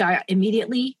 didn't die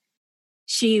immediately.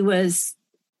 She was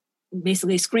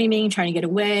basically screaming, trying to get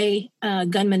away.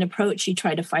 Gunmen approached. She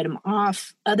tried to fight them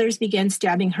off. Others began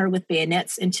stabbing her with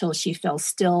bayonets until she fell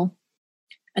still.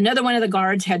 Another one of the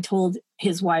guards had told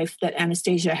his wife that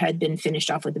Anastasia had been finished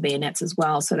off with the bayonets as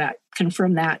well, so that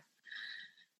confirmed that.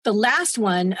 The last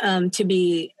one to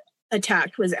be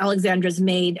attacked was Alexandra's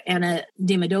maid, Anna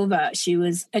Demidova. She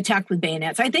was attacked with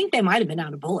bayonets. I think they might have been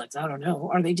out of bullets. I don't know.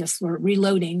 Or they just were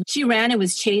reloading. She ran and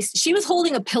was chased. She was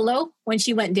holding a pillow when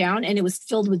she went down, and it was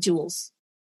filled with jewels.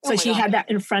 So she had that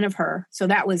in front of her. So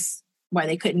that was why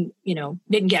they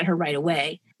didn't get her right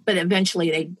away. But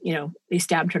eventually they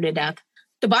stabbed her to death.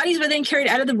 The bodies were then carried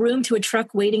out of the room to a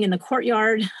truck waiting in the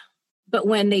courtyard. But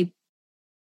when they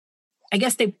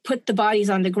put the bodies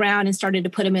on the ground and started to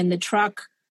put them in the truck,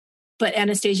 but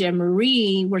Anastasia and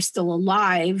Marie were still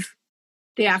alive.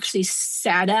 They actually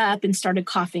sat up and started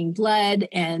coughing blood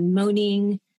and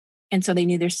moaning. And so they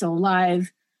knew they're still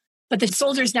alive. But the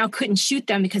soldiers now couldn't shoot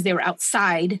them because they were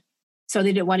outside. So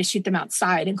they didn't want to shoot them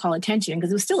outside and call attention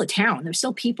because it was still a town. There's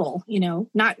still people,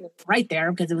 not right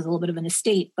there because it was a little bit of an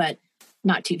estate, but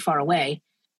not too far away.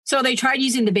 So they tried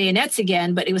using the bayonets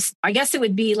again, but I guess it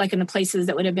would be like in the places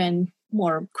that would have been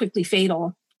more quickly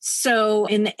fatal. So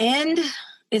in the end,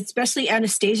 especially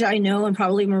Anastasia, I know, and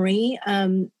probably Marie,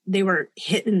 they were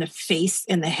hit in the face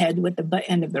and the head with the butt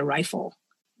end of their rifle.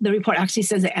 The report actually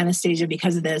says that Anastasia,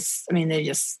 because of this, they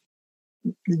just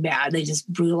bad. They just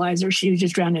brutalized her. She was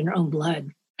just drowned in her own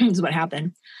blood. Is what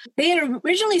happened. They had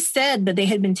originally said that they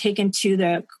had been taken to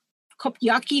the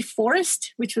Kopyaki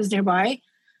forest, which was nearby,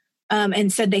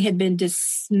 and said they had been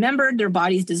dismembered, their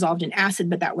bodies dissolved in acid,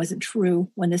 but that wasn't true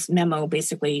when this memo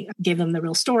basically gave them the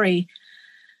real story.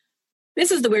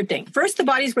 This is the weird thing. First, the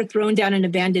bodies were thrown down an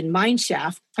abandoned mine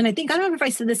shaft. And I don't know if I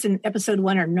said this in episode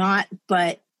 1 or not,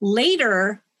 but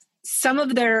later, some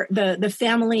of the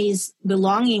family's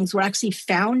belongings were actually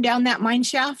found down that mine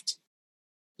shaft.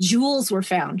 Jewels were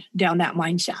found down that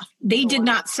mine shaft. They did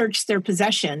not search their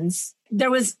possessions.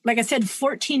 There was, like I said,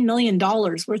 $14 million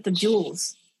worth of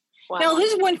jewels. Wow. Now,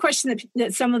 here's one question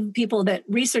that some of the people that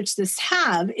research this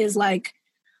have is like,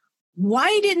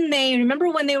 why didn't they, remember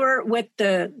when they were with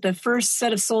the first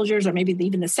set of soldiers, or maybe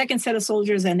even the second set of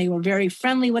soldiers, and they were very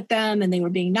friendly with them and they were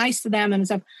being nice to them and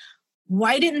stuff.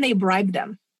 Why didn't they bribe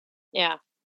them? Yeah.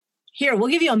 Here, we'll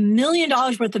give you $1 million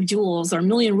worth of jewels or 1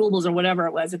 million rubles or whatever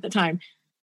it was at the time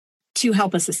to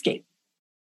help us escape.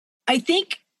 I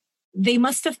think they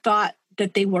must have thought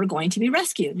that they were going to be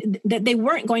rescued, that they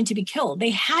weren't going to be killed.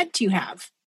 They had to have.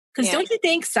 Because don't you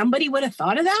think somebody would have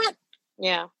thought of that?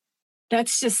 Yeah.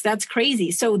 That's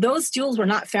crazy. So those jewels were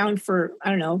not found for, I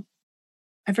don't know,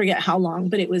 I forget how long,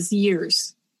 but it was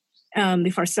years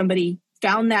before somebody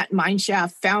found that mine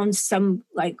shaft, found some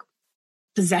like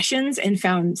possessions and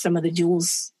found some of the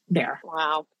jewels there.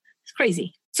 Wow. It's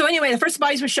crazy. So anyway, the first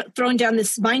bodies were thrown down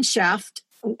this mine shaft,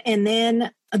 and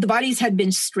then the bodies had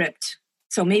been stripped.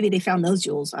 So maybe they found those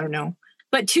jewels. I don't know.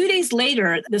 But 2 days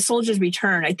later, the soldiers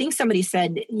returned. I think somebody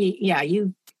said, yeah,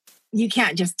 you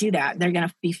can't just do that. They're going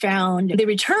to be found. They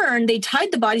returned. They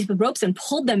tied the bodies with ropes and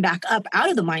pulled them back up out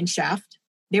of the mine shaft.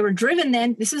 They were driven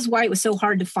then. This is why it was so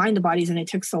hard to find the bodies and it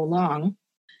took so long.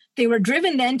 They were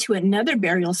driven then to another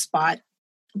burial spot.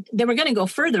 They were going to go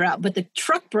further out, but the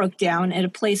truck broke down at a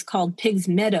place called Pig's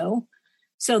Meadow.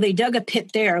 So they dug a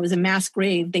pit there. It was a mass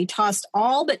grave. They tossed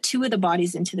all but 2 of the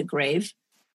bodies into the grave.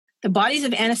 The bodies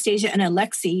of Anastasia and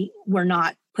Alexei were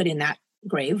not put in that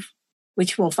grave,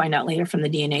 which we'll find out later from the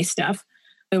DNA stuff.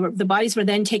 The bodies were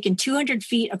then taken 200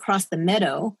 feet across the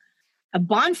meadow. A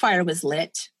bonfire was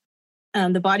lit.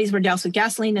 The bodies were doused with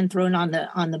gasoline and thrown on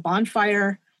the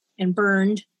bonfire and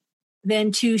burned.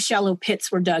 Then 2 shallow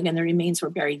pits were dug and the remains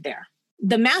were buried there.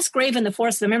 The mass grave in the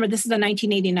forest, remember this is a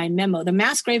 1989 memo, the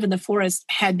mass grave in the forest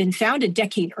had been found a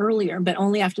decade earlier, but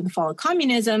only after the fall of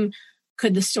communism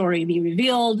could the story be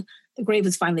revealed. The grave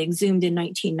was finally exhumed in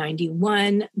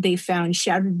 1991. They found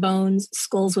shattered bones,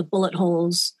 skulls with bullet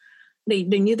holes. They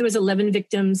knew there was 11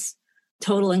 victims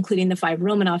total, including the 5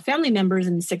 Romanov family members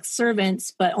and 6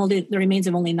 servants, but the remains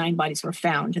of only 9 bodies were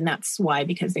found. And that's why,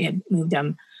 because they had moved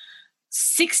them.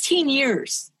 16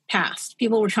 years passed.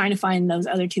 People were trying to find those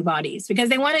other 2 bodies because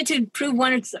they wanted to prove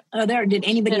one or other. Did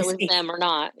anybody escape? It was them or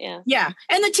not? Yeah. Yeah.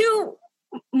 And the 2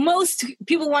 most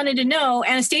people wanted to know,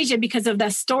 Anastasia, because of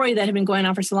that story that had been going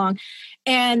on for so long,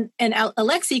 and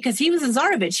Alexei, because he was a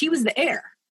Tsarevich, he was the heir.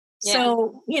 Yeah.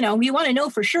 So, you want to know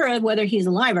for sure whether he's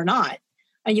alive or not.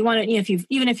 And you want to,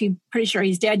 even if you're pretty sure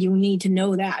he's dead, you need to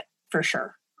know that for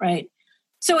sure, right?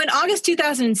 So in August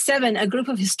 2007, a group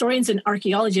of historians and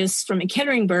archaeologists from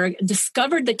Ekaterinburg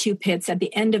discovered the 2 pits at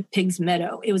the end of Pig's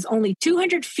Meadow. It was only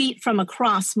 200 feet from a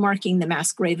cross marking the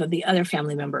mass grave of the other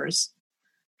family members.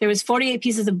 There was 48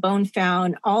 pieces of bone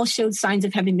found. All showed signs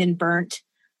of having been burnt.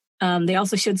 They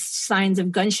also showed signs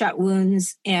of gunshot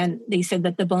wounds, and they said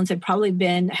that the bones had probably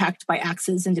been hacked by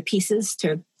axes into pieces.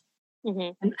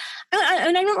 And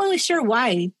I'm not really sure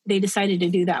why they decided to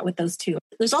do that with those 2.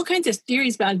 There's all kinds of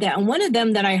theories about that. And one of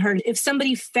them that I heard, if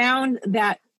somebody found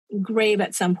that grave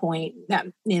at some point,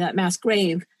 that mass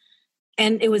grave,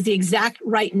 and it was the exact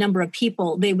right number of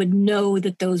people, they would know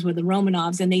that those were the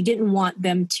Romanovs, and they didn't want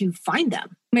them to find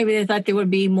them. Maybe they thought it would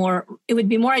be more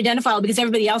identifiable because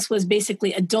everybody else was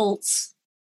basically adults.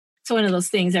 So one of those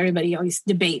things everybody always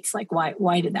debates, like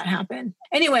why did that happen?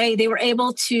 Anyway, they were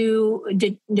able to,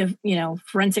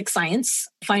 forensic science,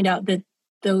 find out that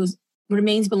those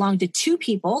remains belonged to 2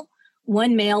 people,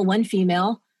 1 male, 1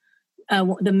 female.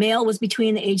 The male was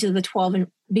between the ages of 12 and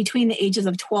between the ages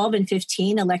of 12 and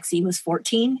 15. Alexei was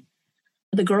 14.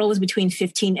 The girl was between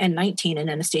 15 and 19, and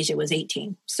Anastasia was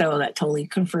 18. So that totally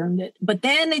confirmed it. But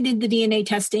then they did the DNA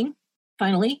testing,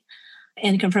 finally,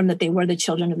 and confirmed that they were the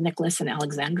children of Nicholas and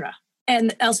Alexandra.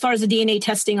 And as far as the DNA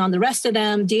testing on the rest of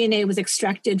them, DNA was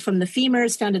extracted from the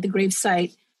femurs found at the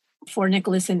gravesite for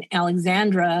Nicholas and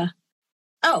Alexandra.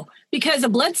 Oh, because a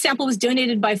blood sample was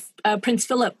donated by Prince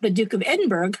Philip, the Duke of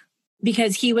Edinburgh,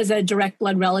 because he was a direct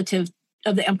blood relative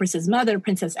of the Empress's mother,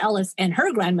 Princess Alice, and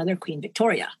her grandmother, Queen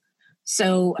Victoria.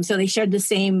 So they shared the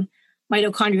same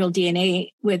mitochondrial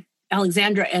DNA with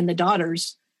Alexandra and the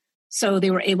daughters. So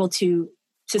they were able to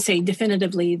say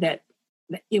definitively that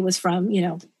it was from,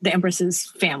 the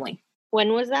Empress's family.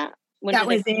 When was that? That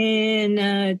was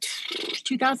in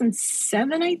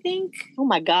 2007, I think. Oh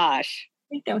my gosh.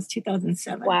 I think that was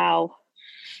 2007. Wow.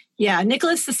 Yeah,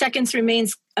 Nicholas II's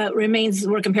remains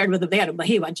were compared with, they had a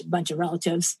bunch of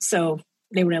relatives. So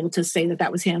they were able to say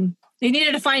that was him. They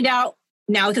needed to find out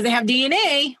now, because they have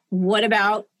DNA, what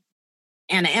about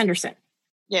Anna Anderson?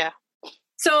 Yeah.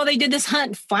 So they did this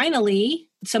hunt. Finally,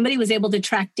 somebody was able to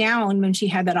track down, when she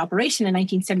had that operation in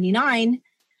 1979,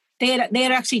 they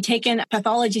had actually taken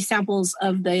pathology samples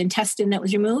of the intestine that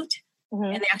was removed,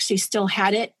 and they actually still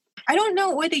had it. I don't know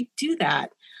why they do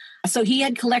that. So he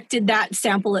had collected that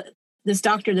sample. This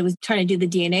doctor that was trying to do the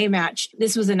DNA match,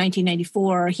 this was in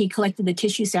 1994. He collected the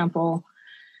tissue sample.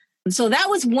 So that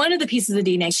was one of the pieces of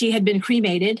DNA. She had been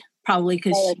cremated, probably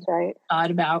because she thought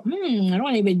about, I don't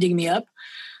want anybody to dig me up.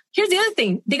 Here's the other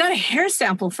thing. They got a hair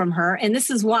sample from her, and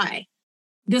this is why.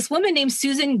 This woman named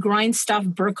Susan Grindstaff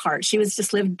Burkhart, she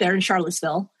just lived there in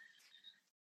Charlottesville.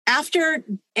 After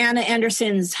Anna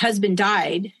Anderson's husband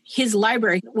died, his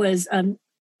library was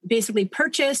basically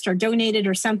purchased or donated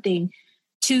or something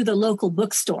to the local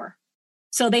bookstore.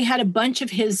 So they had a bunch of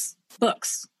his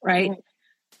books, right? Mm-hmm.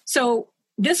 So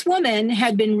this woman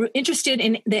had been interested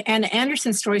in the Anna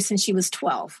Anderson story since she was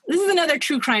 12. This is another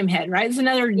true crime head, right? This is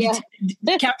another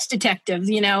couch detective,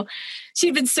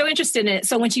 She'd been so interested in it.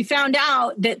 So when she found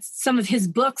out that some of his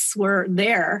books were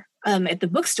there at the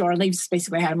bookstore, they just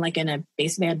basically had them like in a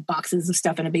basement, they had boxes of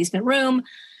stuff in a basement room.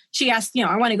 She asked,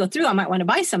 I want to go through, I might want to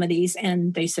buy some of these.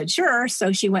 And they said, sure.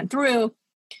 So she went through.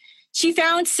 She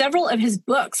found several of his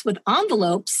books with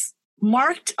envelopes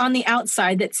marked on the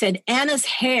outside that said Anna's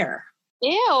hair.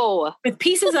 Ew. With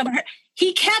pieces of her.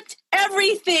 He kept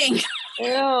everything.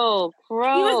 Ew,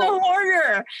 gross. He was a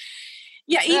hoarder.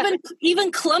 Yeah,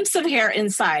 even clumps of hair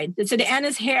inside that said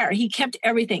Anna's hair. He kept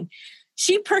everything.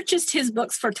 She purchased his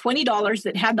books for $20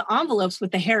 that had the envelopes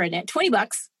with the hair in it,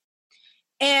 $20.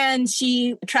 And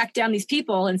she tracked down these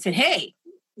people and said, hey,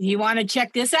 you want to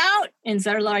check this out? And so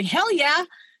they're like, hell yeah.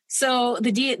 So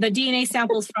the DNA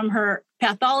samples from her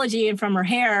pathology and from her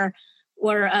hair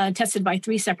were tested by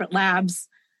 3 separate labs.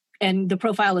 And the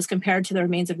profile was compared to the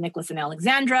remains of Nicholas and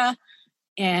Alexandra.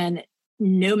 And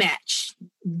no match.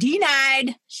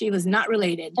 Denied. She was not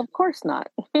related. Of course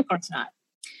not. Of course not.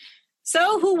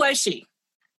 So who was she?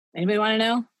 Anybody want to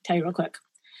know? Tell you real quick.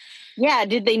 Yeah,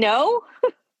 did they know?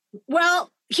 Well,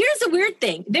 here's the weird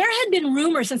thing. There had been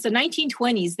rumors since the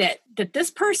 1920s that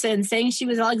this person saying she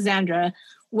was Alexandra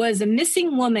was a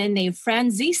missing woman named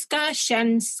Franziska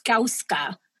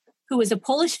Szankowska, who was a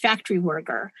Polish factory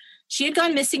worker. She had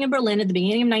gone missing in Berlin at the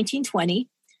beginning of 1920.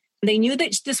 They knew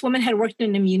that this woman had worked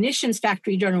in a munitions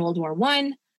factory during World War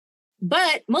I,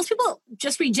 but most people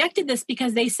just rejected this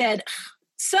because they said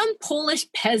some Polish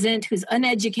peasant who's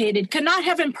uneducated could not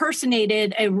have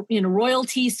impersonated a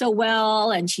royalty so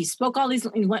well, and she spoke all these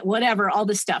all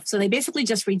this stuff. So they basically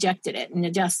just rejected it, and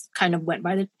it just kind of went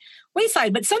by the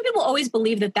wayside. But some people always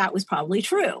believed that was probably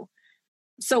true.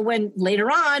 So when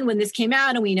later on, when this came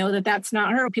out and we know that that's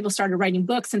not her, people started writing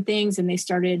books and things, and they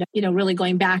started, really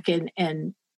going back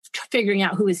and figuring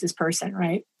out who is this person,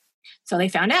 right? So they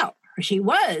found out she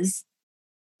was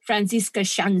Franziska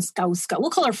Szankowska. We'll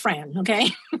call her Fran, okay?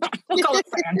 We'll call her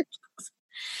Fran.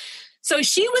 So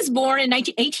she was born in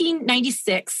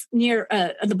 1896 near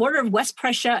the border of West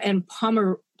Prussia and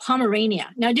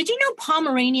Pomerania. Now, did you know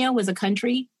Pomerania was a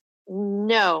country?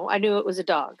 No, I knew it was a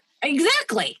dog.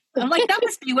 Exactly. I'm like, that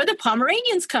must be where the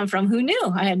Pomeranians come from. Who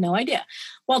knew? I had no idea.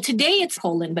 Well, today it's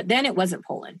Poland, but then it wasn't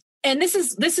Poland. And this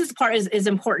is the part is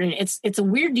important. It's a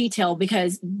weird detail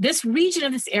because this region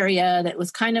of this area that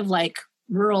was kind of like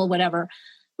rural, whatever,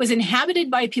 was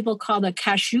inhabited by people called the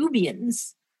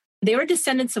Kashubians. They were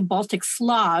descendants of Baltic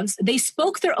Slavs. They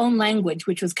spoke their own language,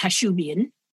 which was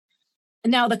Kashubian.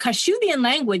 Now, the Kashubian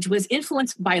language was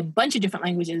influenced by a bunch of different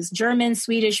languages. German,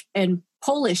 Swedish, and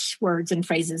Polish words and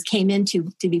phrases came in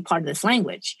to be part of this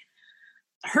language.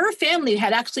 her family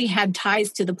had actually had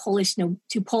ties to the Polish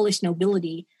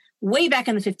nobility way back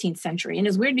in the 15th century. And it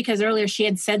was weird because earlier she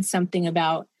had said something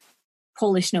about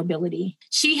Polish nobility.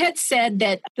 She had said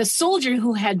that the soldier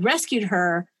who had rescued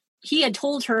her, he had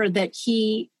told her that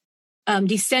he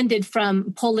descended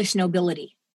from Polish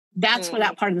nobility. That's where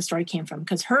that part of the story came from,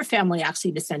 because her family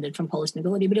actually descended from Polish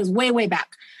nobility, but it was way, way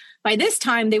back. By this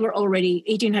time, they were already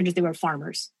 1800s, they were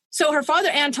farmers. So her father,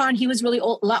 Anton, he was really a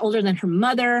lot older than her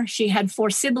mother. She had 4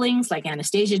 siblings like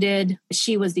Anastasia did.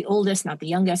 She was the oldest, not the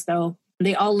youngest, though.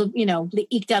 They all, they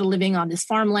eked out a living on this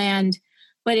farmland.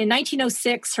 But in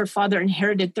 1906, her father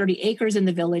inherited 30 acres in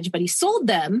the village, but he sold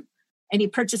them and he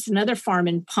purchased another farm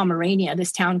in Pomerania,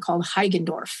 this town called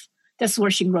Heigendorf. That's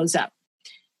where she grows up.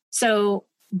 So,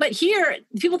 but here,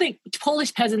 people think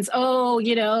Polish peasants,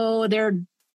 they're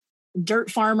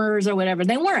dirt farmers or whatever.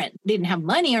 They weren't. They didn't have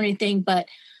money or anything, but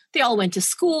they all went to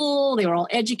school. They were all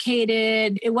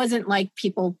educated. It wasn't like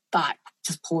people thought,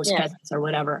 just Polish peasants or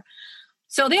whatever.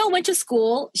 So they all went to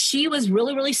school. She was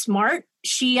really, really smart.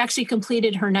 She actually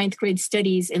completed her 9th grade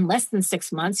studies in less than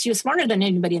 6 months. She was smarter than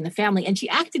anybody in the family, and she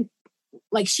acted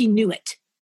like she knew it.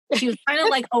 She was kind of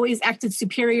like always acted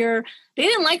superior. They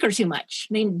didn't like her too much.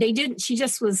 I mean, they didn't. She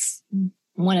just was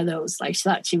one of those, like she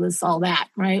thought she was all that,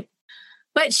 right?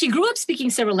 But she grew up speaking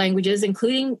several languages,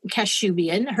 including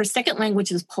Kashubian. Her second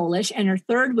language was Polish, and her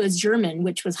third was German,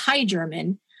 which was High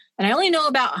German. And I only know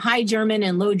about High German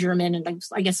and Low German, and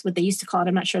I guess what they used to call it.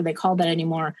 I'm not sure they call that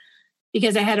anymore,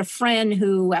 because I had a friend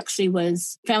who actually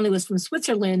family was from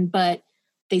Switzerland, but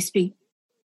they speak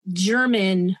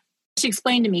German. She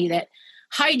explained to me that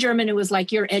High German, it was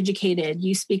like you're educated,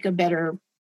 you speak a better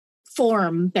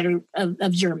form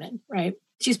of German, right?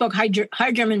 She spoke High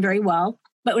German very well.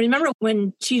 But remember,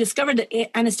 when she discovered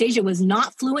that Anastasia was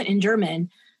not fluent in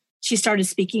German, she started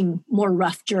speaking more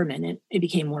rough German, and it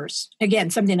became worse.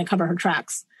 Again, something to cover her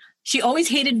tracks. She always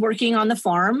hated working on the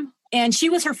farm, and she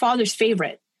was her father's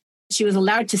favorite. She was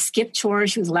allowed to skip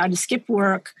chores. She was allowed to skip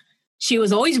work. She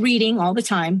was always reading all the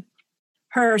time.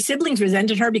 Her siblings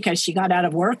resented her because she got out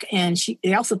of work, and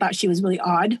they also thought she was really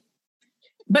odd.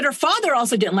 But her father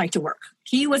also didn't like to work.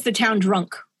 He was the town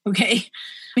drunk, okay?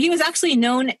 He was actually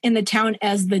known in the town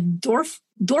as the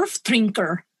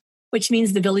Dorftrinker, which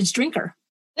means the village drinker.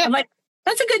 Yeah. I'm like,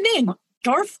 that's a good name,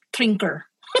 Dorftrinker.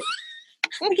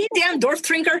 You damn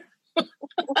Dorftrinker. Well,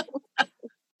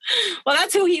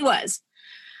 that's who he was.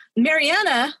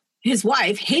 Mariana, his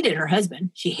wife, hated her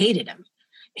husband. She hated him.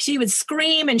 She would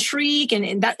scream and shriek,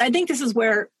 and that, I think this is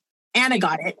where Anna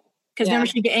got it. Because whenever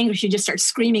she'd get angry, she'd just start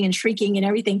screaming and shrieking and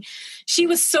everything. She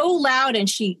was so loud, and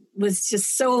she was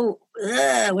just so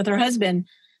with her husband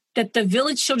that the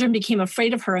village children became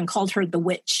afraid of her and called her the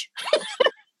witch.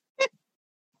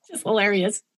 Just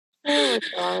hilarious. Oh,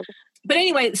 God. But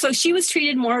anyway, so she was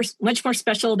treated much more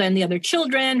special than the other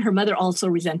children. Her mother also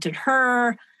resented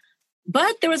her.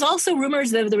 But there was also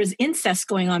rumors that there was incest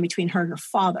going on between her and her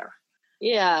father.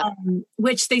 Yeah.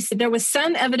 Which they said there was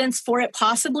some evidence for it,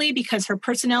 possibly because her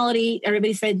personality,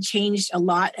 everybody said, changed a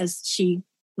lot as she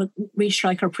reached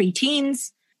like her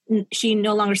preteens. She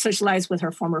no longer socialized with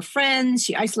her former friends.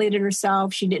 She isolated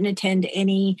herself. She didn't attend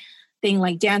anything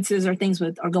like dances or things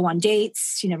or go on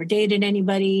dates. She never dated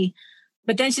anybody.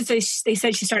 But then they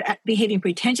said she started behaving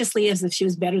pretentiously as if she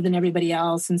was better than everybody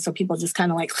else. And so people just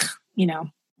kind of like,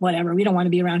 whatever. We don't want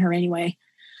to be around her anyway.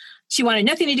 She wanted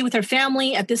nothing to do with her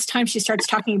family. At this time, she starts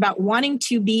talking about wanting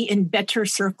to be in better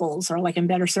circles or like in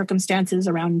better circumstances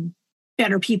around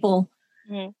better people.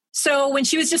 Mm-hmm. So when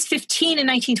she was just 15 in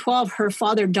 1912, her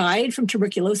father died from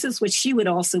tuberculosis, which she would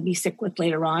also be sick with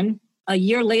later on. A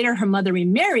year later, her mother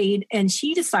remarried, and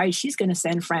she decides she's going to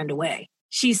send Fran away.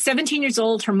 She's 17 years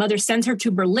old. Her mother sends her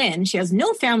to Berlin. She has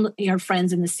no family or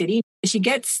friends in the city. She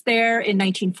gets there in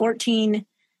 1914.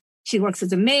 She works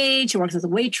as a maid. She works as a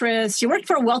waitress. She worked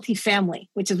for a wealthy family,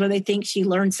 which is where they think she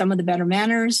learned some of the better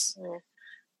manners. Mm.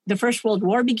 The First World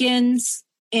War begins.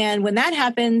 And when that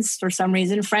happens, for some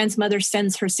reason, Fran's mother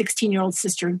sends her 16-year-old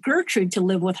sister Gertrude to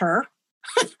live with her.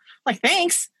 Like,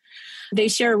 thanks. They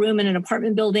share a room in an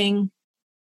apartment building.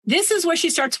 This is where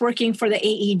she starts working for the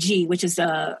AEG, which is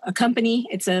a company.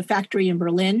 It's a factory in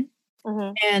Berlin.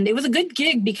 Mm-hmm. And it was a good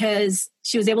gig because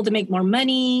she was able to make more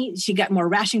money. She got more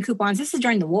ration coupons. This is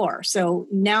during the war. So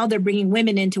now they're bringing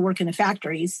women in to work in the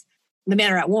factories. The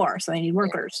men are at war, so they need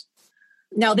workers.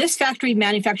 Now, this factory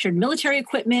manufactured military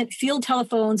equipment, field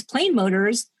telephones, plane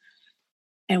motors.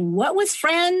 And what was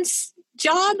Fran's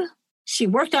job? She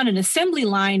worked on an assembly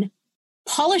line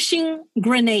polishing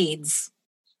grenades.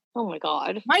 Oh, my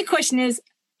God. My question is,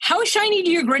 how shiny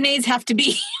do your grenades have to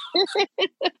be?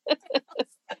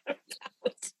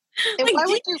 Like,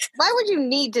 why would you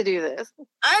need to do this?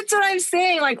 That's what I'm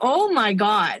saying. Like, oh my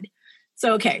God.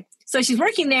 So, okay. So she's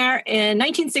working there. In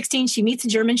 1916, she meets a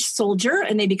German soldier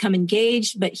and they become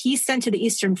engaged, but he's sent to the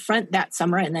Eastern Front that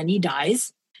summer and then he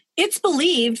dies. It's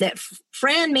believed that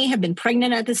Fran may have been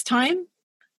pregnant at this time.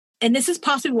 And this is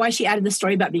possibly why she added the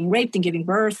story about being raped and giving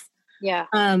birth. Yeah.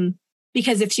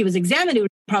 Because if she was examined,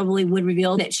 it probably would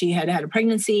reveal that she had had a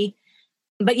pregnancy.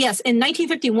 But yes, in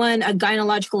 1951, a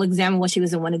gynecological exam while she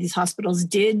was in one of these hospitals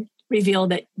did reveal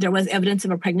that there was evidence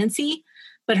of a pregnancy.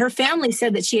 But her family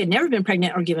said that she had never been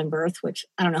pregnant or given birth, which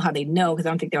I don't know how they'd know because I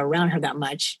don't think they were around her that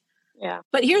much. Yeah.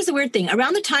 But here's the weird thing.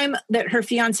 Around the time that her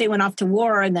fiancé went off to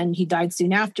war and then he died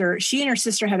soon after, she and her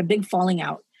sister had a big falling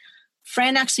out.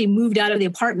 Fran actually moved out of the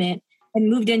apartment and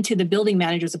moved into the building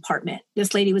manager's apartment.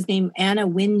 This lady was named Anna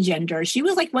Wingender. She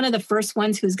was like one of the first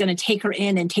ones who was going to take her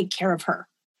in and take care of her.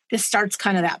 This starts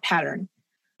kind of that pattern.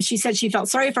 She said she felt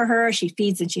sorry for her. She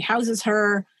feeds and she houses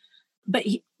her. But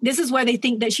this is why they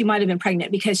think that she might have been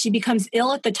pregnant, because she becomes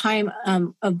ill at the time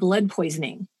of blood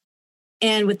poisoning.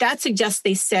 And what that suggests,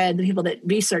 they said, the people that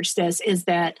researched this, is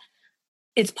that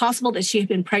it's possible that she had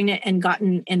been pregnant and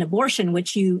gotten an abortion,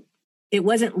 which it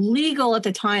wasn't legal at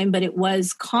the time, but it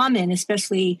was common,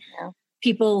 especially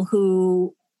people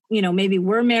who, maybe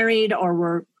were married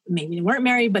or maybe weren't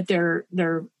married, but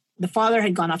the father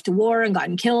had gone off to war and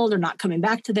gotten killed or not coming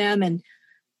back to them. And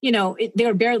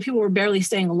people were barely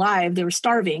staying alive. They were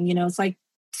starving, it's like,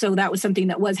 so that was something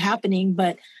that was happening,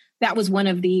 but that was one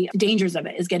of the dangers of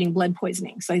it, is getting blood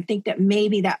poisoning. So I think that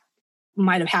maybe that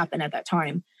might've happened at that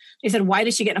time. They said, why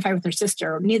did she get in a fight with her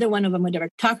sister? Neither one of them would ever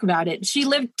talk about it. She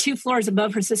lived 2 floors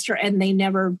above her sister and they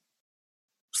never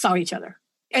saw each other.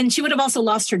 And she would have also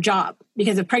lost her job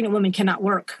because a pregnant woman cannot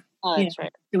work. Oh, that's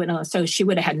right. So she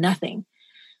would have had nothing.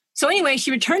 So anyway, she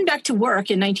returned back to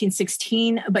work in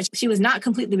 1916, but she was not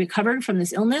completely recovered from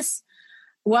this illness.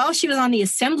 While she was on the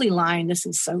assembly line, this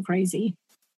is so crazy,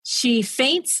 she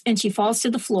faints and she falls to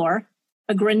the floor.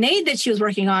 A grenade that she was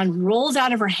working on rolls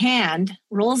out of her hand,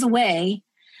 rolls away,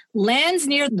 lands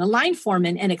near the line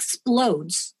foreman and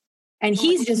explodes. And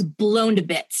he's just blown to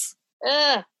bits.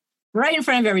 Right in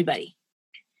front of everybody.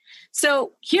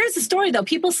 So here's the story, though.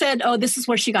 People said, oh, this is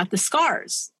where she got the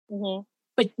scars. Mm-hmm.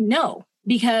 But no.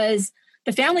 Because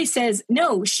the family says,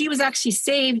 no, she was actually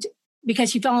saved because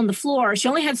she fell on the floor. She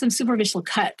only had some superficial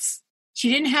cuts. She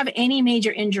didn't have any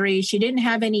major injuries. She didn't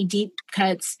have any deep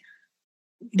cuts.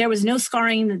 There was no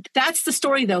scarring. That's the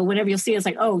story, though. Whenever you'll see it, it's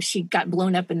like, oh, she got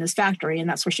blown up in this factory and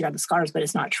that's where she got the scars, but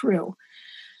it's not true.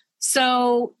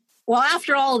 So, well,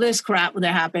 after all of this crap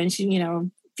that happened, she,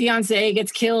 fiance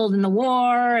gets killed in the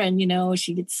war and,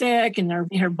 she gets sick and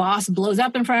her boss blows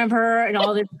up in front of her and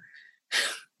all this.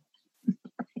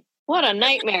 What a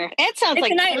nightmare. It sounds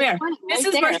like a nightmare. This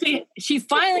is where she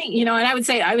finally, and I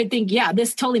would think, yeah,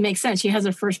 this totally makes sense. She has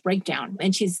her first breakdown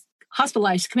and she's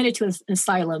hospitalized, committed to an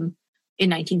asylum in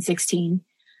 1916.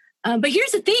 But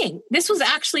here's the thing. This was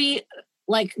actually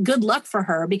like good luck for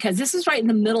her because this is right in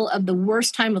the middle of the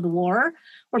worst time of the war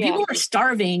where people are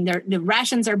starving. The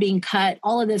rations are being cut,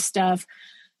 all of this stuff.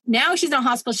 Now she's in a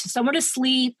hospital. She's somewhere to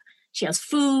sleep. She has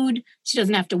food. She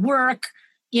doesn't have to work.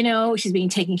 She's being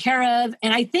taken care of.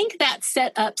 And I think that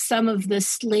set up some of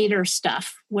this later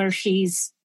stuff where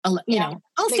she's, I'll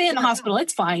stay in the hospital.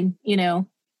 It's fine,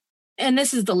 And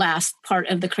this is the last part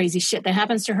of the crazy shit that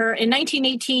happens to her. In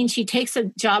 1918, she takes a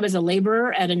job as a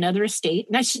laborer at another estate.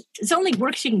 Now, it's the only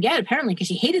work she can get, apparently, because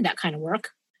she hated that kind of work.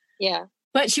 Yeah.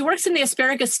 But she works in the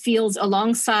asparagus fields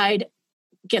alongside,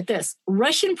 get this,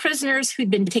 Russian prisoners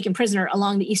who'd been taken prisoner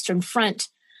along the Eastern Front,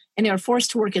 and they were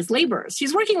forced to work as laborers.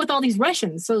 She's working with all these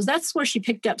Russians, so that's where she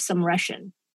picked up some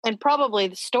Russian. And probably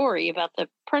the story about the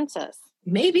princess.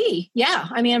 Maybe, yeah.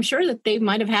 I mean, I'm sure that they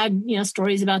might have had,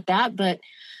 stories about that, but...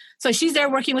 So she's there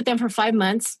working with them for 5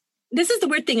 months. This is the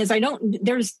weird thing is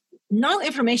there's no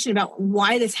information about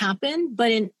why this happened,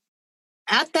 but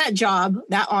at that job,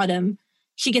 that autumn,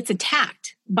 she gets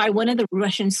attacked by one of the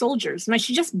Russian soldiers. Now,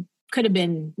 she just could have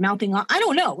been mouthing off. I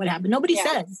don't know what happened. Nobody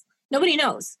says. Nobody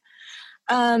knows.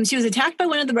 She was attacked by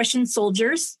one of the Russian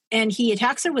soldiers, and he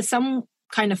attacks her with some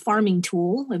kind of farming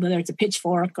tool, whether it's a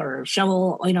pitchfork or a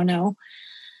shovel, I don't know.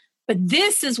 But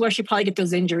this is where she probably get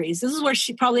those injuries. This is where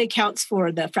she probably accounts for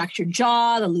the fractured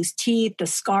jaw, the loose teeth, the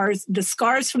scars. The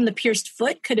scars from the pierced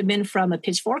foot could have been from a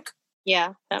pitchfork.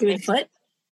 Yeah. Through the foot.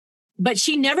 But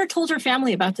she never told her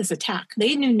family about this attack.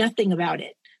 They knew nothing about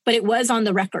it. But it was on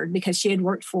the record because she had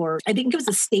worked for, I think it was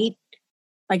a state,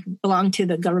 like belonged to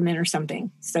the government or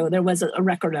something. So there was a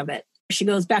record of it. She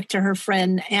goes back to her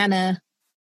friend Anna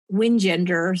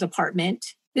Wingender's apartment.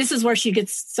 This is where she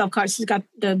gets self-conscious. She's got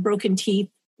the broken teeth.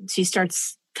 She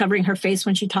starts covering her face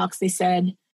when she talks, they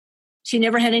said. She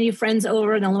never had any friends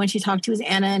over. The only one she talked to was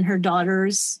Anna and her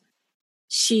daughters.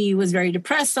 She was very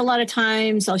depressed a lot of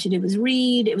times. All she did was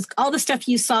read. It was all the stuff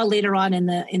you saw later on in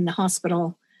the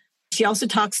hospital. She also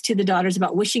talks to the daughters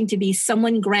about wishing to be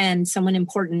someone grand, someone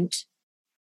important.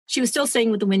 She was still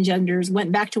staying with the Wingenders,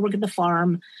 went back to work at the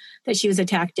farm that she was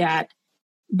attacked at.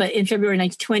 But in February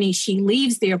 1920, she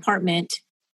leaves the apartment,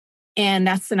 and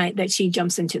that's the night that she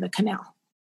jumps into the canal.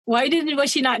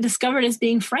 Was she not discovered as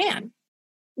being Fran?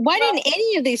 Why didn't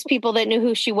any of these people that knew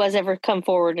who she was ever come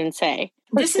forward and say?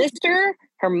 Her sister,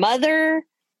 her mother?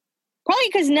 Probably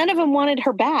because none of them wanted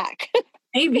her back.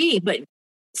 Maybe, but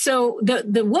so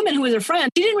the woman who was her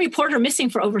friend, she didn't report her missing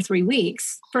for over 3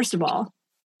 weeks, first of all.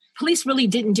 Police really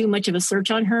didn't do much of a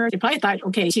search on her. They probably thought,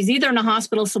 okay, she's either in a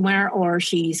hospital somewhere or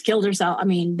she's killed herself. I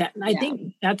mean, I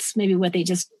think that's maybe what they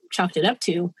just chalked it up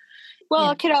to.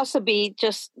 Well, It could also be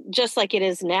just like it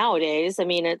is nowadays. I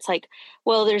mean, it's like,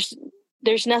 well,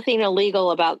 there's nothing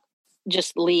illegal about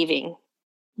just leaving.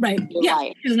 Right. Yeah.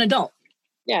 Life. She's an adult.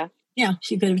 Yeah. Yeah.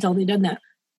 She could have totally done that.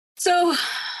 So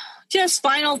just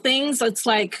final things. It's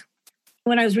like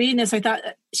when I was reading this, I thought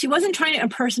she wasn't trying to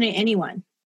impersonate anyone.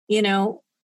 You know,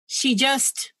 she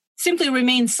just simply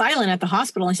remained silent at the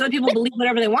hospital and she let people believe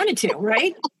whatever they wanted to.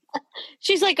 Right.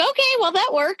 She's like, okay, well,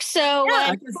 that works. So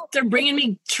they're bringing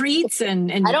me treats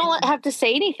and I don't have to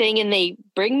say anything and they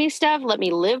bring me stuff, let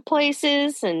me live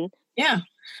places. And yeah.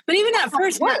 But even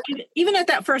at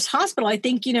that first hospital, I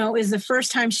think, is the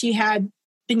first time she had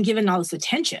been given all this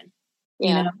attention.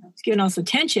 Yeah. Given all this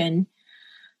attention.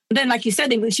 Then, like you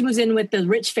said, she moves in with the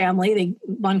rich family,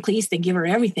 Von Cleese, they give her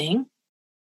everything.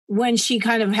 When she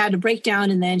kind of had a breakdown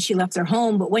and then she left their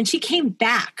home. But when she came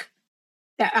back,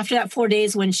 after that 4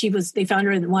 days when they found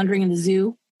her wandering in the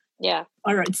zoo. Yeah.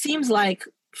 Or it seems like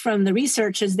from the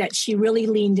research is that she really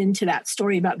leaned into that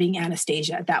story about being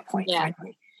Anastasia at that point. Yeah.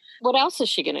 Finally. What else is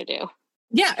she going to do?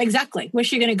 Yeah, exactly. Where's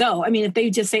she going to go? I mean, if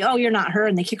they just say, oh, you're not her,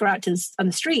 and they kick her out on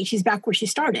the street, she's back where she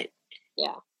started.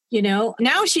 Yeah.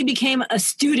 Now she became a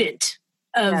student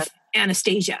of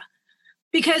Anastasia.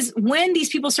 Because when these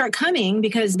people start coming,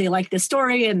 because they like this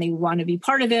story and they want to be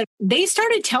part of it, they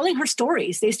started telling her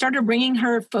stories. They started bringing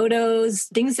her photos,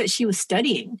 things that she was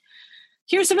studying.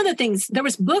 Here's some of the things. There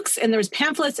was books and there was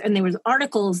pamphlets and there was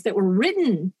articles that were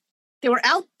written. They were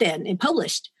out then and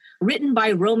published, written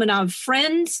by Romanov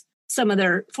friends, some of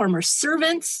their former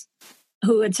servants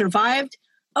who had survived.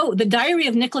 Oh, the Diary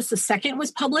of Nicholas II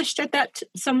was published at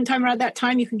sometime around that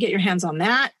time. You can get your hands on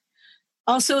that.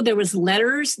 Also, there was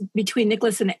letters between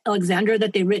Nicholas and Alexandra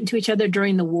that they'd written to each other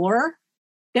during the war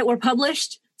that were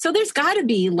published. So there's got to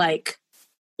be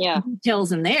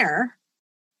details in there.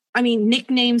 I mean,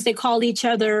 nicknames they called each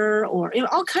other or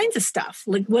all kinds of stuff.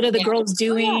 Like, what are the girls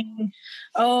doing?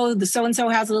 Oh, the so-and-so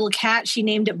has a little cat. She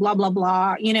named it blah, blah,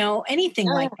 blah. Anything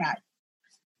like that.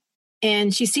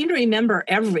 And she seemed to remember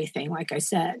everything, like I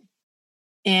said.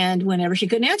 And whenever she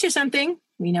couldn't answer something,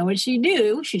 we know what she'd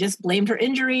do. She just blamed her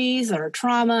injuries or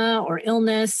trauma or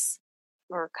illness.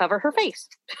 Or cover her face.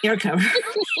 Or cover.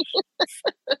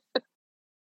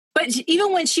 But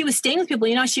even when she was staying with people,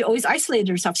 she always isolated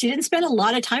herself. She didn't spend a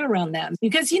lot of time around them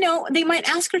because, they might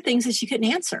ask her things that she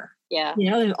couldn't answer. Yeah.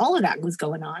 All of that was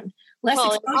going on.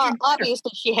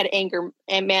 Obviously she had anger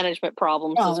and management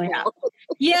problems as well.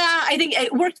 Yeah, I think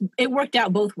it worked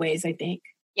out both ways, I think.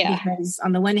 Yeah. Because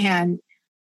on the one hand,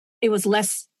 it was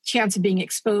less chance of being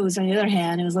exposed. On the other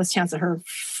hand, it was less chance of her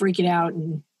freaking out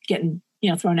and getting,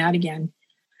 thrown out again.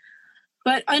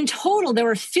 But in total, there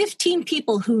were 15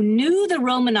 people who knew the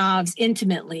Romanovs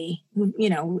intimately, who,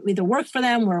 either worked for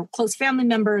them or close family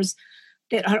members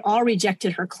that had all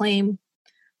rejected her claim.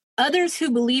 Others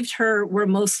who believed her were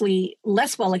mostly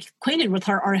less well acquainted with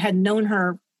her or had known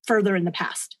her further in the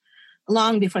past,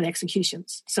 long before the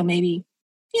executions. So maybe,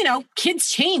 kids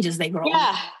change as they grow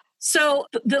up. So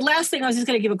the last thing I was just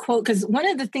going to give a quote, because one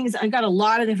of the things I got a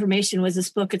lot of information was this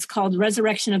book. It's called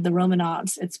Resurrection of the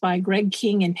Romanovs. It's by Greg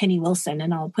King and Penny Wilson,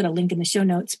 and I'll put a link in the show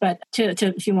notes. But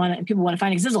if people want to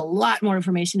find it, because there's a lot more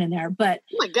information in there. But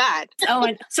oh my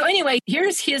God! So anyway,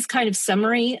 here's his kind of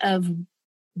summary of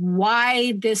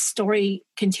why this story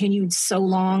continued so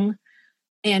long,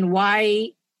 and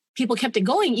why people kept it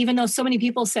going, even though so many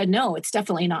people said no, it's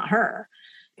definitely not her.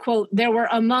 Quote, there were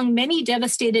among many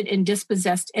devastated and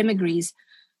dispossessed emigres,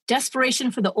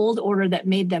 desperation for the old order that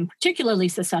made them particularly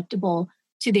susceptible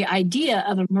to the idea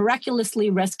of a miraculously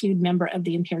rescued member of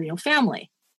the imperial family.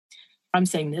 I'm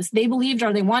saying this. They believed,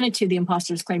 or they wanted to, the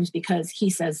imposter's claims because he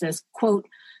says this, quote,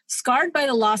 scarred by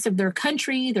the loss of their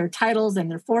country, their titles, and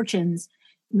their fortunes,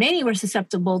 many were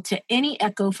susceptible to any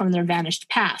echo from their vanished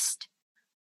past.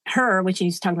 her, when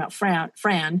she's talking about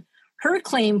Fran, her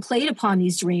claim played upon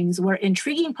these dreams where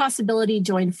intriguing possibility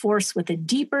joined force with a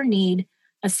deeper need,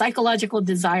 a psychological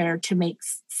desire to make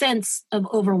sense of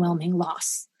overwhelming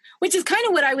loss, which is kind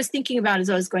of what I was thinking about as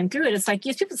I was going through it. It's like,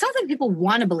 yes, it sounds like people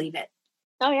want to believe it.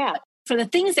 Oh, yeah. For the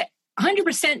things that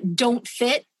 100% don't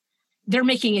fit, they're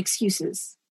making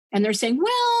excuses. And they're saying,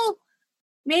 well,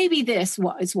 maybe this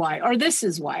is why, or this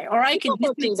is why, or I can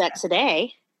do that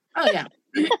today. Oh, yeah.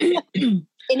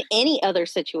 In any other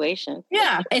situation.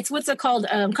 Yeah. It's what's it called?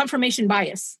 Confirmation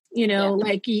bias.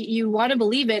 Like you want to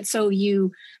believe it. So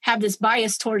you have this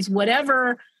bias towards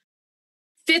whatever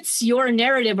fits your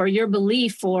narrative or your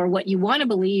belief or what you want to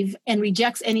believe and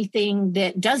rejects anything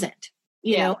that doesn't,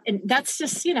 you know, and that's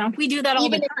just, we do that all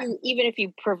the time. Even if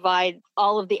you provide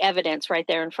all of the evidence right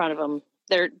there in front of them,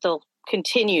 they'll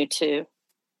continue to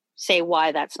say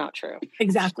why that's not true.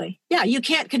 Exactly. Yeah. You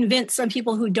can't convince some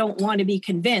people who don't want to be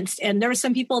convinced. And there are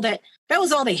some people that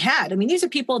was all they had. I mean, these are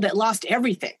people that lost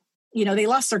everything. They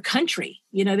lost their country.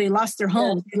 They lost their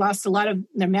homes. They lost a lot of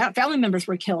their family members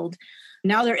were killed.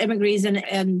 Now they're immigrants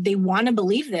and they want to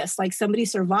believe this, like somebody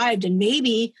survived and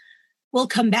maybe we'll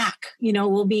come back,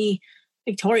 we'll be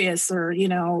victorious or,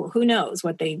 who knows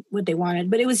what they wanted.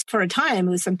 But it was for a time,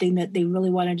 it was something that they really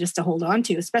wanted just to hold on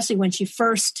to, especially when she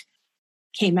first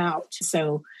came out.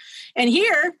 So, and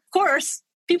here, of course,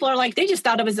 people are like, they just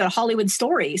thought of it as a Hollywood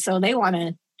story. So they want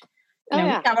to,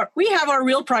 we have our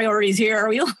real priorities here.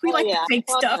 We like the fake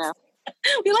stuff.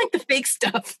 We like the fake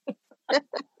stuff.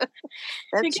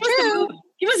 That's true.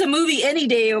 Give us a movie any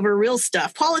day over real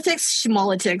stuff. Politics,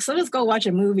 schmolitics. Let us go watch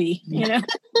a movie,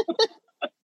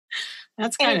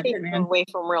 That's kind of it, man. Away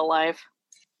from real life.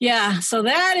 Yeah, so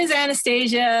that is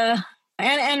Anastasia.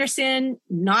 Anna Anderson,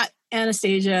 not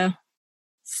Anastasia.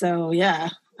 So yeah,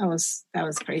 that was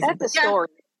crazy. That's a story.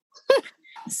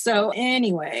 So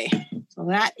anyway, so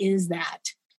that is that.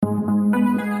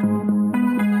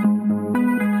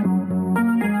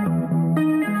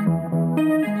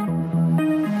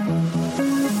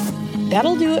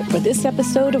 That'll do it for this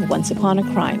episode of Once Upon a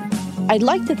Crime. I'd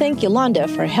like to thank Yolanda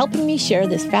for helping me share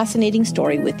this fascinating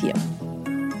story with you.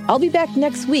 I'll be back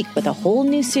next week with a whole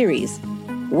new series,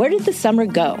 Where Did the Summer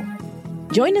Go?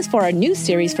 Join us for our new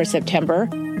series for September,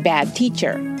 Bad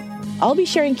Teacher. I'll be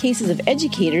sharing cases of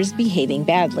educators behaving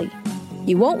badly.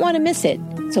 You won't want to miss it,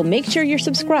 so make sure you're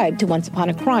subscribed to Once Upon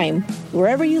a Crime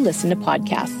wherever you listen to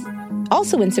podcasts.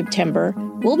 Also in September,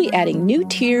 we'll be adding new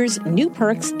tiers, new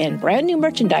perks, and brand new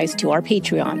merchandise to our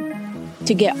Patreon.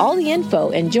 To get all the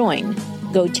info and join,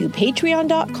 go to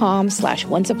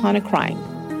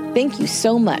patreon.com/onceuponacrime. Thank you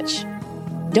so much.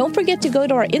 Don't forget to go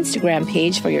to our Instagram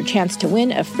page for your chance to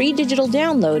win a free digital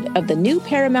download of the new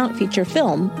Paramount feature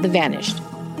film, The Vanished.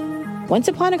 Once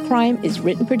Upon a Crime is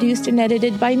written, produced, and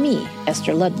edited by me,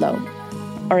 Esther Ludlow.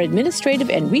 Our administrative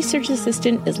and research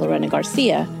assistant is Lorena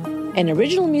Garcia, and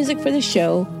original music for the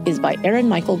show is by Aaron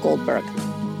Michael Goldberg.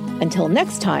 Until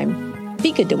next time,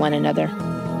 be good to one another.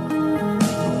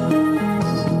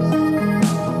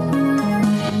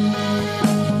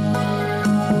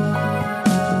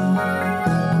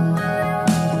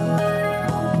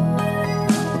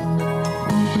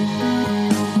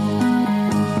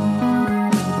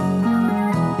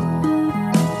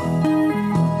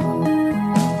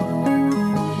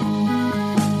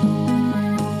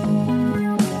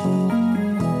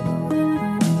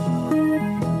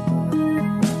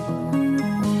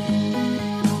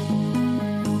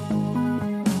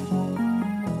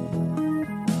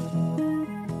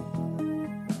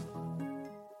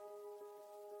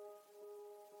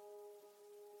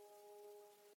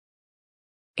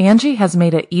 Angie has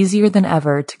made it easier than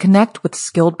ever to connect with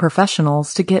skilled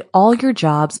professionals to get all your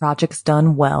jobs projects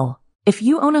done well. If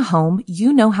you own a home,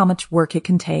 you know how much work it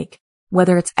can take,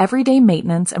 whether it's everyday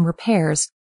maintenance and repairs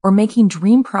or making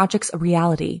dream projects a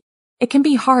reality. It can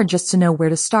be hard just to know where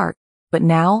to start, but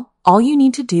now all you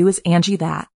need to do is Angie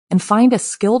that and find a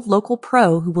skilled local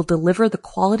pro who will deliver the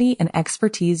quality and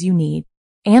expertise you need.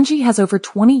 Angie has over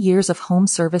 20 years of home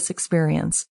service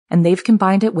experience, and they've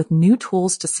combined it with new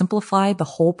tools to simplify the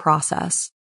whole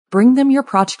process. Bring them your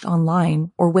project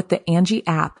online or with the Angie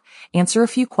app, answer a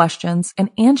few questions, and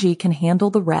Angie can handle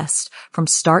the rest from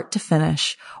start to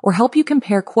finish, or help you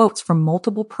compare quotes from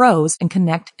multiple pros and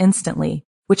connect instantly,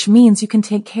 which means you can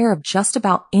take care of just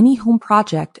about any home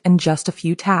project in just a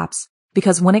few taps.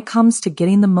 Because when it comes to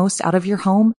getting the most out of your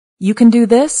home, you can do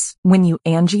this when you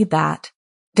Angie that.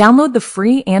 Download the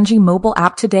free Angie mobile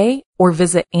app today or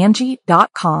visit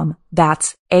Angie.com.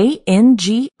 That's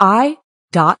ANGI.com.